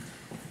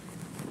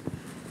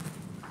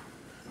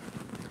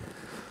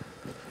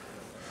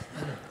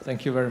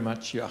 Thank you very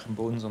much, Joachim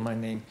Bodens on my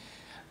name.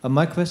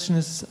 My question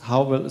is,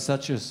 how will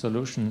such a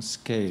solution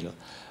scale?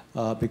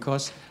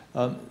 Because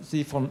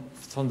see,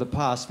 from the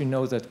past, we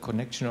know that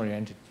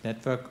connection-oriented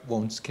network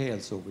won't scale,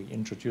 so we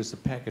introduce a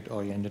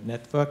packet-oriented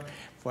network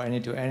for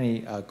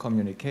any-to-any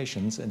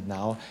communications, and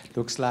now it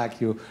looks like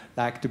you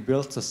like to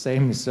build the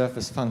same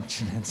service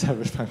function and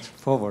service function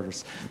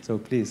forwarders. So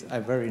please,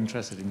 I'm very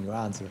interested in your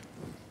answer.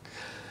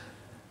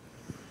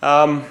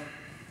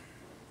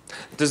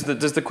 Does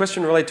the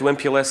question relate to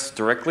MPLS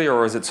directly,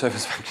 or is it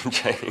service function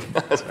chaining?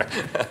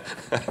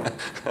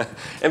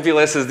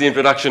 MPLS is the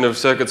introduction of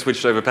circuit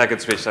switched over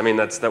packet switched. I mean,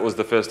 that was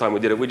the first time we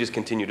did it. We just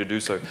continue to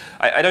do so.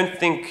 I don't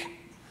think.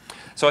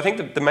 So I think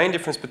that the main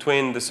difference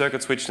between the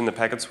circuit switched and the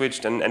packet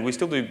switched, and we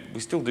still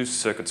do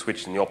circuit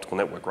switched in the optical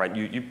network, right?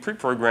 You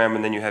pre-program,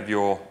 and then you have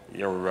your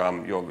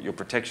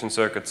protection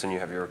circuits, and you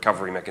have your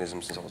recovery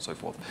mechanisms, and so on and so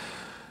forth.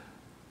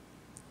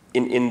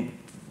 In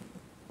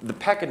the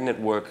packet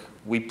network,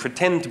 we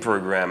pretend to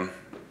program,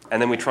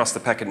 and then we trust the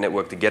packet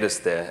network to get us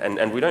there.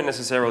 And we don't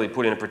necessarily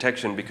put in a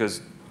protection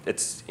because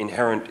it's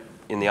inherent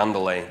in the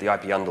underlay, the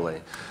IP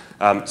underlay.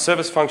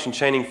 Service function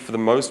chaining, for the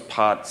most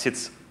part,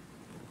 sits,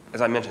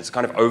 as I mentioned, it's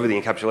kind of over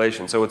the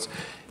encapsulation. So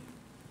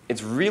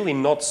it's really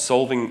not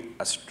solving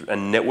a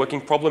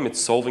networking problem. It's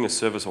solving a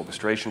service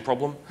orchestration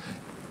problem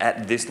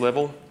at this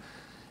level.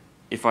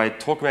 If I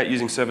talk about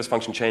using service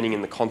function chaining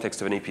in the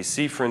context of an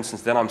EPC, for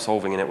instance, then I'm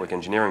solving a network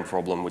engineering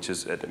problem, which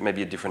is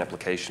maybe a different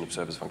application of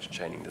service function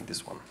chaining than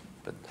this one.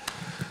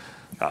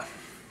 But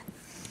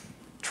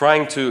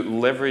trying to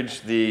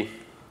leverage the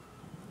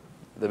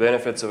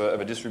benefits of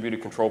a distributed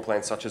control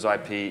plane such as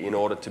IP in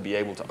order to be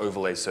able to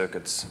overlay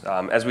circuits.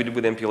 As we did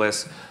with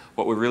MPLS,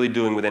 what we're really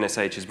doing with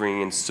NSH is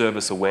bringing in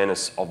service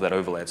awareness of that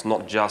overlay. It's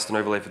not just an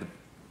overlay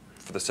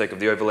for the sake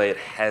of the overlay. It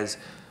has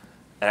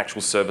an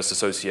actual service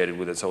associated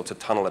with it, so it's a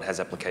tunnel that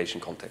has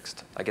application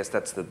context. I guess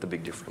that's the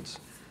big difference.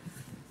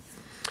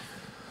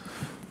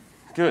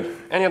 Good.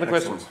 Any other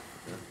questions?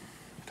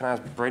 Can I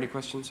ask Brady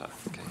questions? Oh,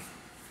 okay.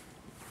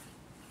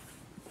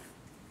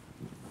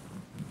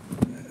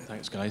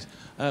 Thanks, guys.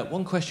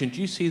 One question.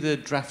 Do you see the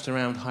draft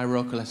around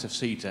hierarchical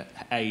SFC to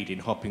aid in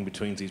hopping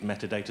between these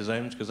metadata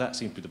zones? Because that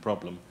seems to be the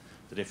problem,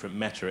 the different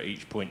meta at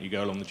each point you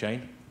go along the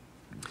chain.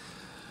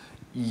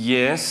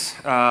 Yes.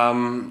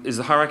 Is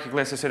the hierarchical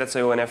SFC, that's the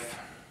ONF?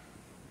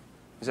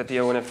 Is that the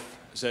ONF?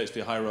 So it's the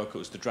hierarchical,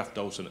 it's the draft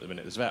Olsen at the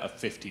minute. There's about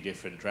 50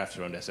 different drafts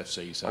around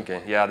SFC. So.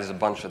 Okay, yeah, there's a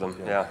bunch of them,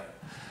 yeah.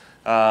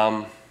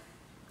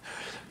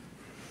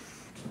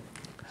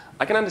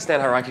 I can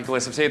understand hierarchical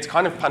SFC. It's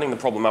kind of punting the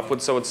problem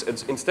upwards. So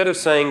it's instead of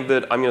saying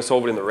that I'm going to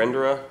solve it in the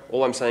renderer,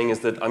 all I'm saying is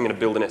that I'm going to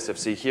build an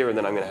SFC here, and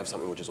then I'm going to have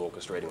something which is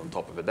orchestrating on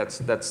top of it.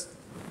 That's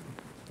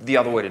the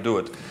other way to do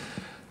it.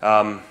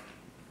 To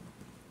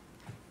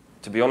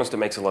be honest, it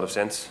makes a lot of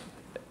sense.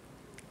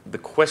 The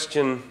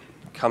question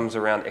comes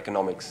around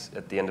economics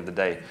at the end of the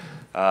day.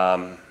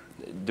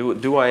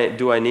 Do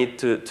I need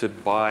to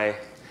buy?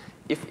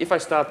 If I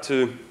start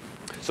to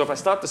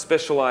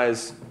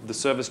specialize the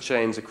service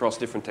chains across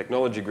different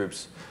technology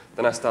groups,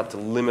 then I start to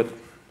limit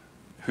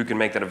who can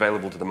make that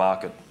available to the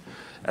market.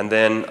 And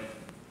then,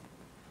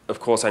 of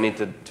course, I need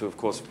to of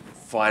course,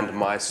 find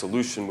my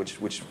solution,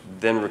 which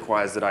then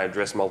requires that I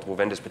address multiple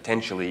vendors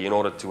potentially in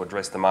order to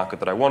address the market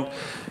that I want.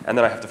 And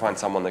then I have to find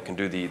someone that can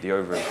do the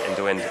over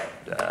end-to-end.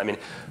 I mean,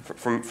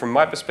 from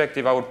my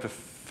perspective, I would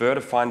prefer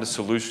to find a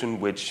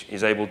solution which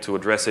is able to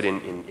address it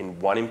in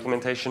one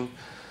implementation.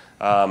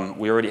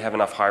 We already have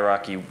enough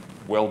hierarchy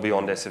well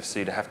beyond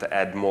SFC to have to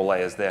add more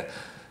layers there.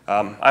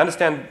 I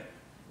understand,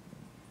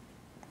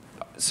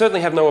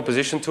 certainly have no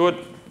opposition to it.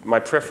 My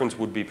preference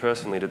would be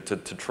personally to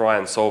try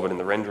and solve it in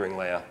the rendering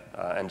layer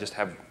and just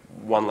have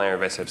one layer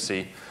of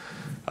SFC.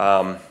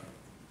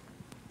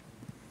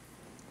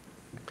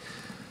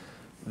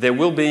 There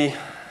will be,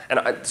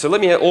 so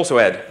let me also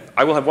add,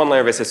 I will have one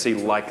layer of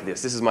SFC like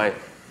this. This is my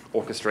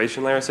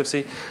orchestration layer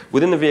SFC.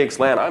 Within the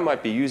VXLAN, I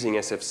might be using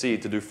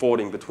SFC to do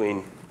forwarding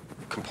between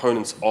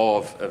components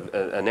of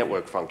a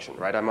network function,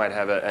 right? I might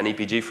have an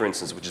EPG, for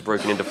instance, which is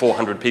broken into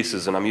 400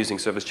 pieces, and I'm using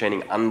service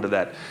chaining under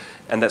that,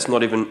 and that's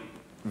not even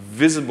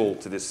visible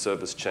to this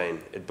service chain.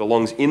 It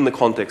belongs in the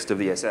context of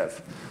the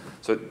SF.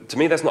 So to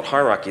me, that's not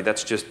hierarchy.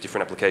 That's just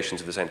different applications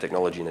of the same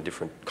technology in a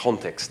different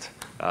context.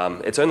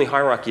 It's only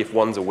hierarchy if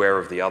one's aware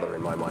of the other,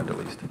 in my mind, at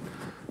least.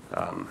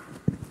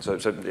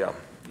 Yeah.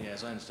 Yeah,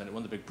 as I understand it,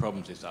 one of the big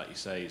problems is, like you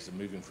say, is the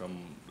moving from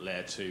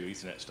layer 2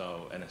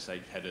 Ethernet-style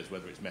NSH headers,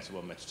 whether it's Meta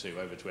 1, Meta 2,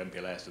 over to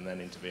MPLS and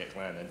then into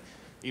VXLAN. And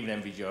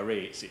even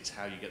MVGRE, it's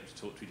how you get to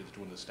talk to each other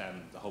to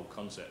understand the whole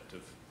concept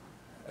of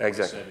what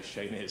the service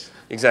chain is.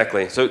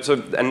 Exactly.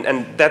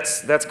 And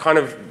that's kind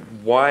of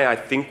why I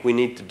think we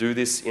need to do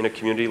this in a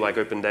community like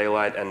Open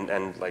Daylight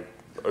and like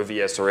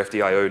OVS or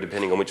FDIO,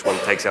 depending on which one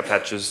takes our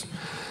patches.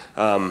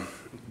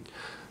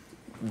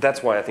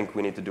 That's why I think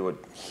we need to do it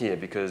here,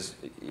 because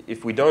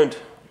if we don't,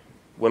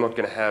 we're not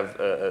going to have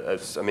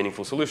a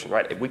meaningful solution,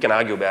 right? We can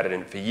argue about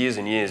it for years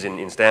and years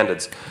in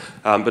standards,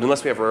 but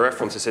unless we have a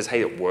reference that says,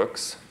 hey, it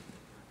works,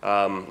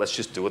 let's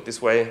just do it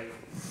this way,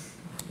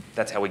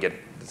 that's how we get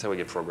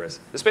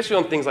progress. Especially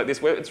on things like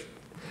this where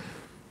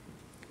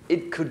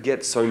it could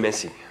get so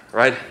messy,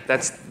 right?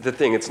 That's the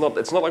thing. It's not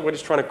like we're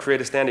just trying to create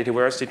a standard here.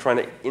 We're actually trying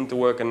to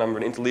interwork a number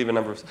and interleave a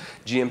number of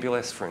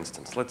GMPLS, for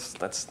instance.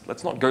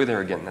 Let's not go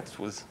there again. That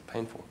was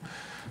painful.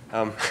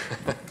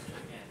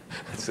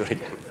 Let's do it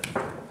again.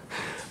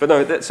 But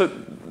no, so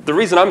the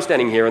reason I'm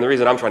standing here and the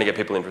reason I'm trying to get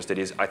people interested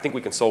is I think we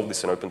can solve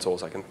this in open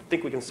source. I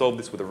think we can solve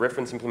this with a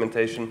reference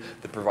implementation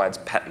that provides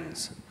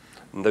patterns.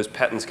 And those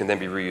patterns can then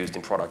be reused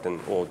in product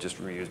or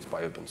just reused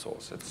by open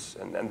source.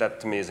 And that,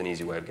 to me, is an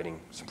easy way of getting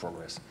some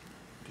progress.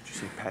 Did you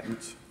say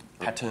patents?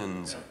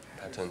 Patterns.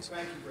 Yeah. Patterns.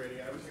 Thank you,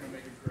 Brady. I was going to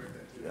make you correct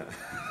that,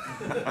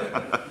 too.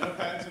 Yeah. No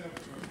patents and no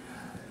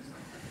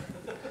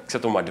patents.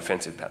 Except all my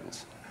defensive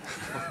patterns.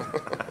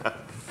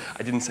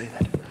 I didn't say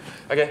that.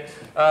 Okay.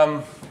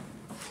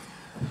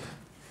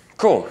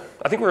 Cool.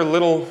 I think we're a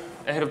little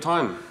ahead of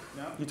time.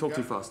 No, you talk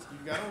too fast.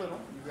 You've got a little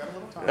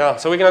time. Yeah,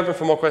 so we can open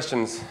for more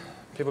questions.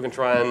 People can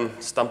try and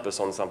stump us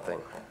on something.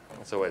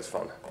 That's always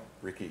fun.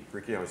 Ricky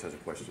always has a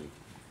question.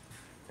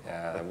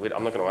 Yeah, I'm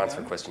not going to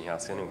answer a question he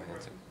asks anyway.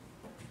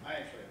 I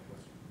actually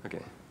have a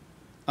question.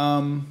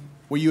 Okay.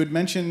 Well, you had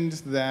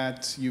mentioned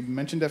that you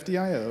mentioned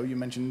FDIO, you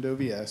mentioned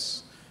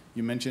OVS,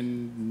 you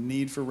mentioned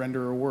need for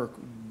renderer work.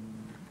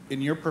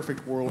 In your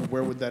perfect world,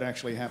 where would that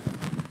actually happen?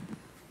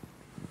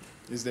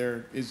 Is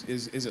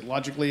it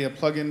logically a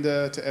plug-in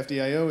to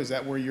FDIO? Is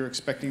that where you're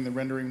expecting the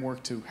rendering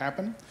work to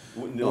happen?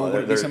 No, or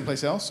would it be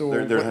someplace else?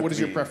 Or what is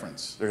your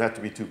preference? There'd have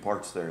to be two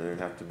parts there.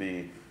 There'd have to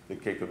be the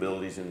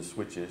capabilities in the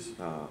switches.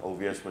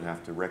 OVS would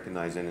have to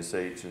recognize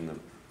NSH and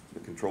the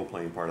control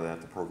plane part of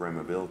that, the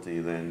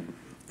programmability. Then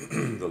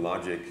the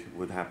logic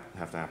would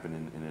have to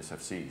happen in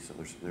SFC. So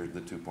there's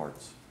the two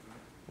parts.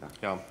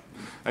 Yeah.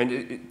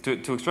 And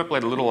to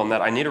extrapolate a little on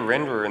that, I need a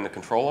renderer in the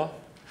controller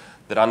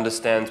that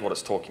understands what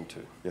it's talking to.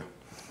 Yeah.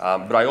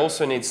 But I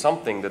also need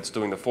something that's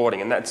doing the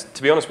forwarding. And that's,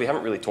 to be honest, we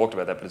haven't really talked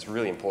about that, but it's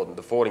really important,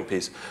 the forwarding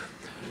piece.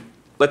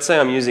 Let's say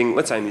I'm using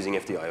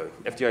FDIO.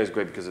 FDIO is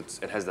great because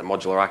it has that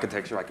modular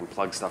architecture. I can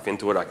plug stuff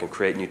into it. I can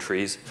create new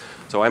trees.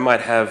 So I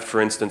might have, for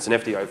instance, an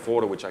FDIO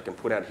forwarder, which I can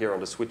put out here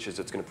onto switches.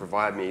 It's going to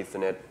provide me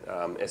Ethernet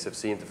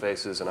SFC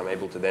interfaces, and I'm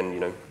able to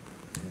then,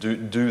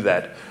 do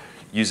that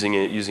using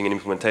an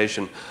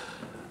implementation.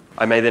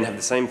 I may then have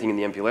the same thing in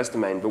the MPLS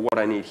domain, but what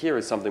I need here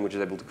is something which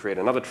is able to create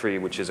another tree,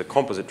 which is a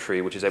composite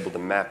tree, which is able to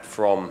map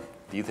from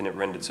the Ethernet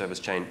rendered service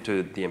chain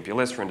to the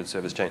MPLS rendered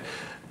service chain.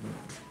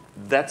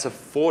 that's a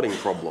forwarding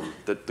problem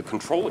that the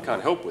controller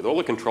can't help with. All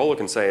the controller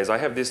can say is, I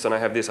have this and I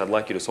have this, I'd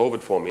like you to solve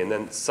it for me, and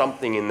then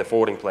something in the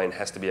forwarding plane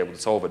has to be able to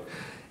solve it.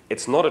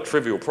 It's not a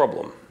trivial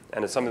problem,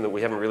 and it's something that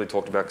we haven't really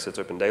talked about because it's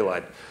open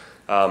daylight,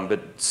 but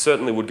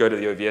certainly would go to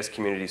the OVS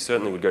community,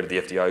 certainly would go to the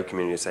FDIO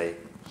community and say,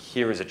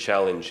 here is a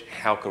challenge,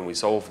 how can we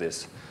solve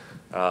this?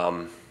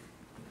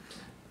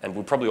 And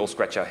we'll probably all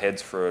scratch our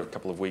heads for a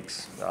couple of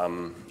weeks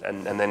and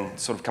then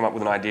sort of come up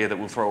with an idea that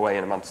we'll throw away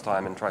in a month's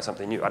time and try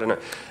something new. I don't know.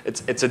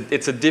 It's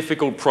a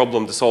difficult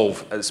problem to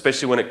solve,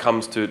 especially when it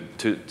comes to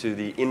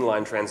the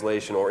inline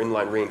translation or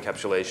inline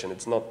re-encapsulation.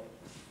 It's not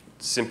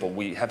simple.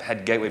 We have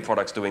had gateway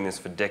products doing this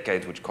for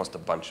decades, which cost a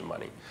bunch of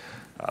money.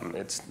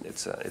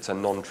 It's a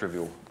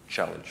non-trivial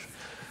challenge,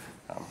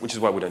 which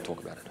is why we don't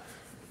talk about it.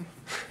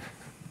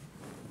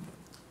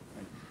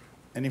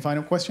 Any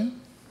final question?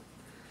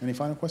 Any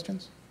final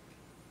questions?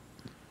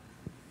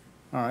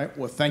 All right.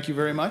 Well, thank you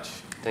very much.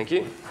 Thank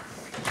you.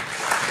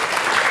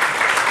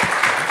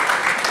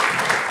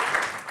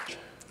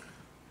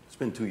 It's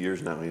been 2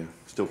 years now, yeah.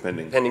 Still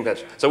pending. Pending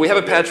patch. So we have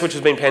a patch which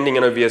has been pending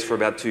in OVS for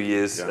about 2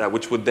 years, Yeah.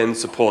 which would then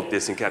support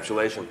this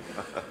encapsulation.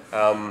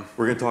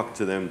 We're going to talk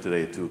to them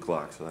today at 2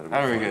 o'clock, so that'll be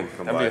Very fun. good.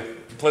 Come That'll by. be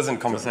a pleasant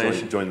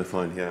conversation. Join the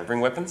fun, yeah. Bring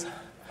weapons?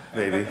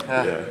 Maybe,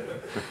 yeah.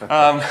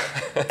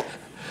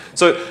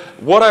 So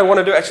what I want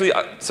to do, actually,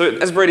 so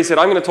as Brady said,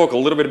 I'm going to talk a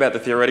little bit about the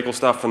theoretical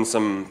stuff and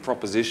some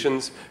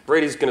propositions.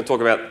 Brady's going to talk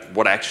about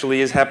what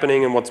actually is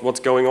happening and what's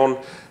going on.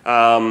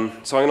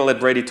 So I'm going to let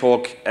Brady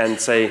talk and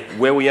say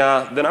where we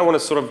are. Then I want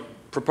to sort of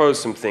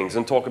propose some things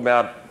and talk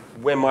about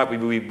where might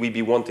we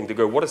be wanting to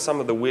go. What are some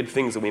of the weird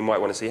things that we might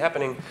want to see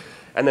happening?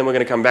 And then we're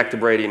going to come back to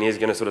Brady, and he's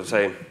going to sort of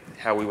say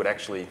how we would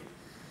actually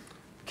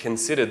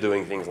consider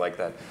doing things like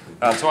that.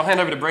 So I'll hand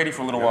over to Brady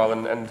for a little while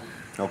and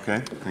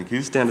Okay, thank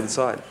you. stand to the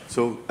side.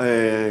 So,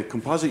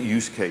 composite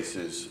use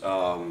cases.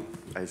 I'm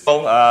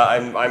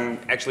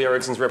actually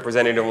Ericsson's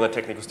representative on the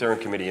technical steering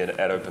committee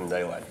at Open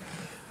Daylight.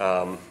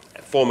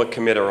 Former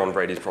committer on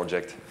Brady's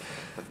project,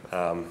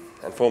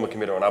 and former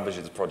committer on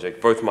Abhijit's project.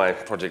 Both my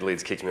project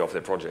leads kicked me off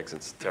their projects.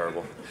 It's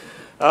terrible.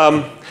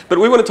 But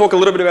we want to talk a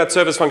little bit about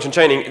service function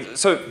chaining.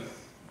 So,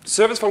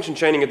 service function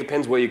chaining, it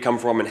depends where you come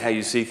from and how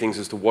you see things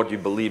as to what you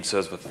believe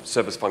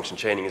service function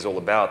chaining is all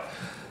about.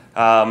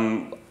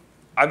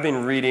 I've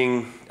been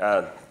reading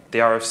the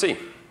RFC.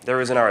 There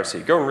is an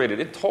RFC. Go and read it.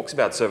 It talks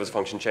about service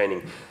function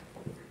chaining,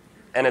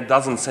 and it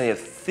doesn't say a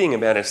thing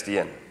about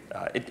SDN.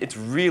 It's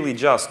really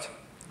just,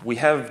 we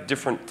have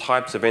different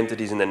types of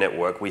entities in the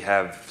network. We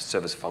have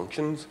service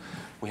functions.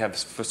 We have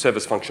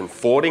service function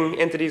forwarding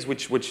entities,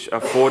 which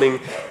are forwarding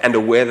and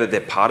aware that they're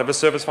part of a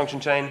service function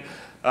chain.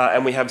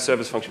 And we have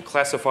service function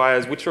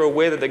classifiers, which are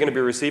aware that they're going to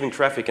be receiving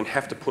traffic and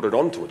have to put it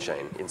onto a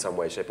chain in some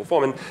way, shape, or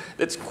form. And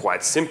it's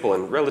quite simple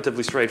and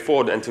relatively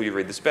straightforward until you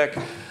read the spec.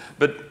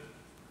 But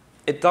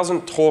it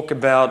doesn't talk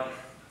about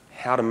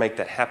how to make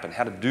that happen,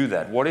 how to do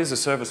that. What is a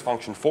service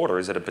function forwarder?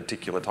 Is it a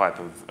particular type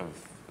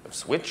of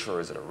switch,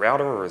 or is it a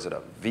router, or is it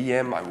a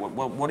VM?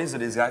 What is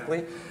it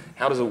exactly?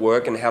 How does it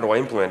work, and how do I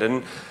implement it?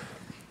 And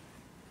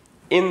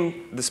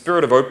in the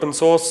spirit of open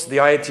source, the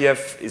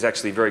IETF is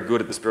actually very good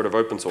at the spirit of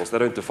open source. They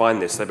don't define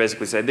this. They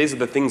basically say, these are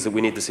the things that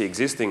we need to see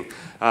existing.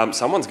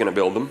 Someone's going to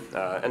build them.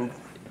 And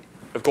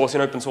of course,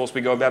 in open source, we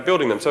go about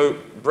building them. So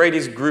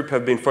Brady's group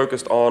have been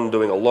focused on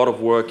doing a lot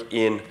of work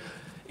in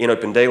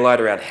Open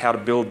Daylight around how to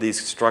build these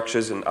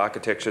structures and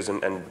architectures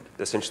and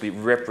essentially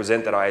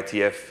represent that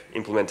IETF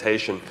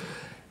implementation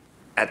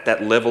at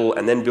that level,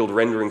 and then build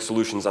rendering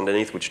solutions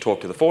underneath which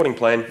talk to the forwarding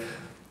plane,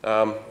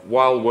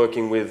 while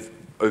working with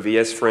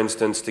OVS, for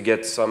instance, to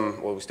get some,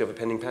 well, we still have a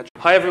pending patch.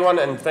 Hi, everyone,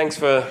 and thanks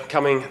for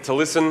coming to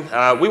listen.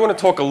 We want to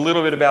talk a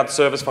little bit about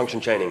service function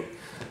chaining.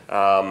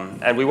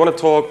 And we want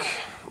to talk,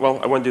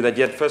 well, I won't do that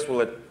yet. First, we'll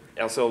let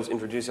ourselves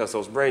introduce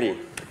ourselves. Brady.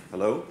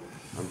 Hello,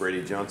 I'm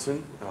Brady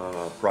Johnson,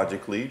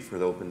 project lead for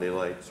the Open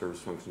Daylight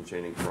Service Function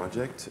Chaining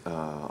project,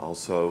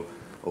 also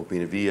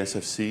Open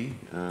VSFC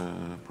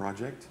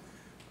project.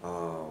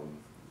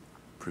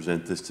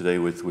 Present this today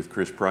with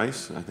Chris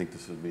Price. I think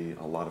this will be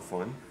a lot of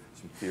fun.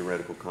 Some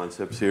theoretical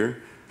concepts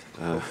here.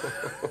 See how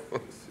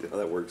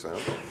that works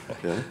out.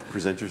 Yeah,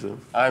 present yourself.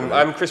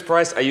 I'm Chris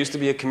Price. I used to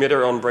be a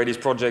committer on Brady's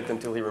project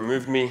until he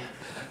removed me.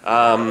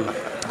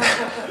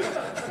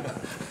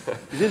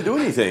 You didn't do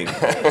anything.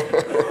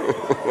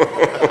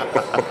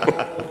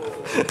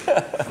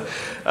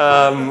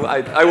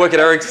 I work at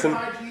Ericsson.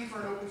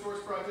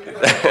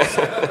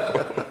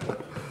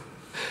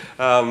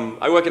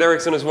 I work at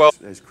Ericsson as well.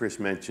 As Chris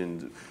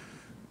mentioned,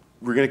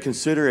 we're going to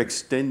consider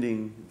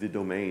extending the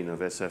domain of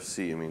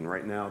SFC. I mean,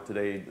 right now,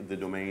 today, the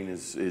domain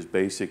is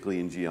basically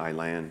in GI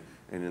LAN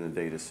and in a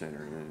data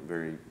center,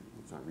 and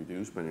it's not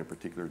reduced, but in a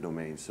particular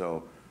domain.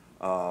 So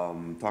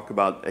talk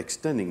about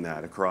extending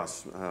that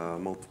across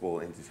multiple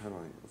entities. How do I,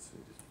 let's see,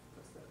 just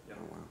press that.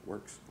 Oh, wow, it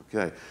works.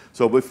 Okay.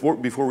 So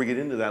before we get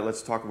into that,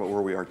 let's talk about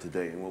where we are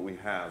today and what we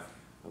have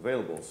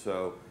available.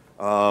 So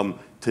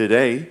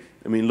today,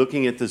 I mean,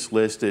 looking at this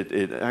list,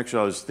 actually,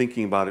 I was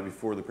thinking about it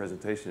before the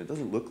presentation. It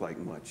doesn't look like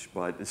much,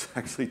 but it's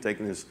actually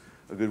taken us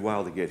a good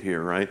while to get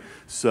here, right?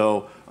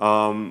 So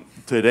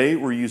today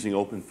we're using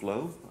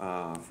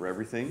OpenFlow for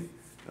everything.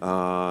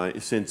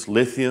 Since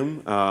Lithium,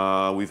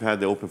 we've had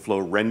the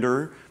OpenFlow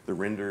renderer. The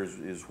renderer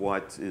is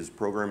what is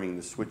programming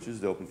the switches,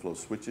 the OpenFlow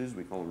switches.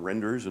 We call them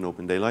renderers in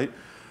Open Daylight.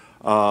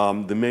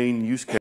 The main use case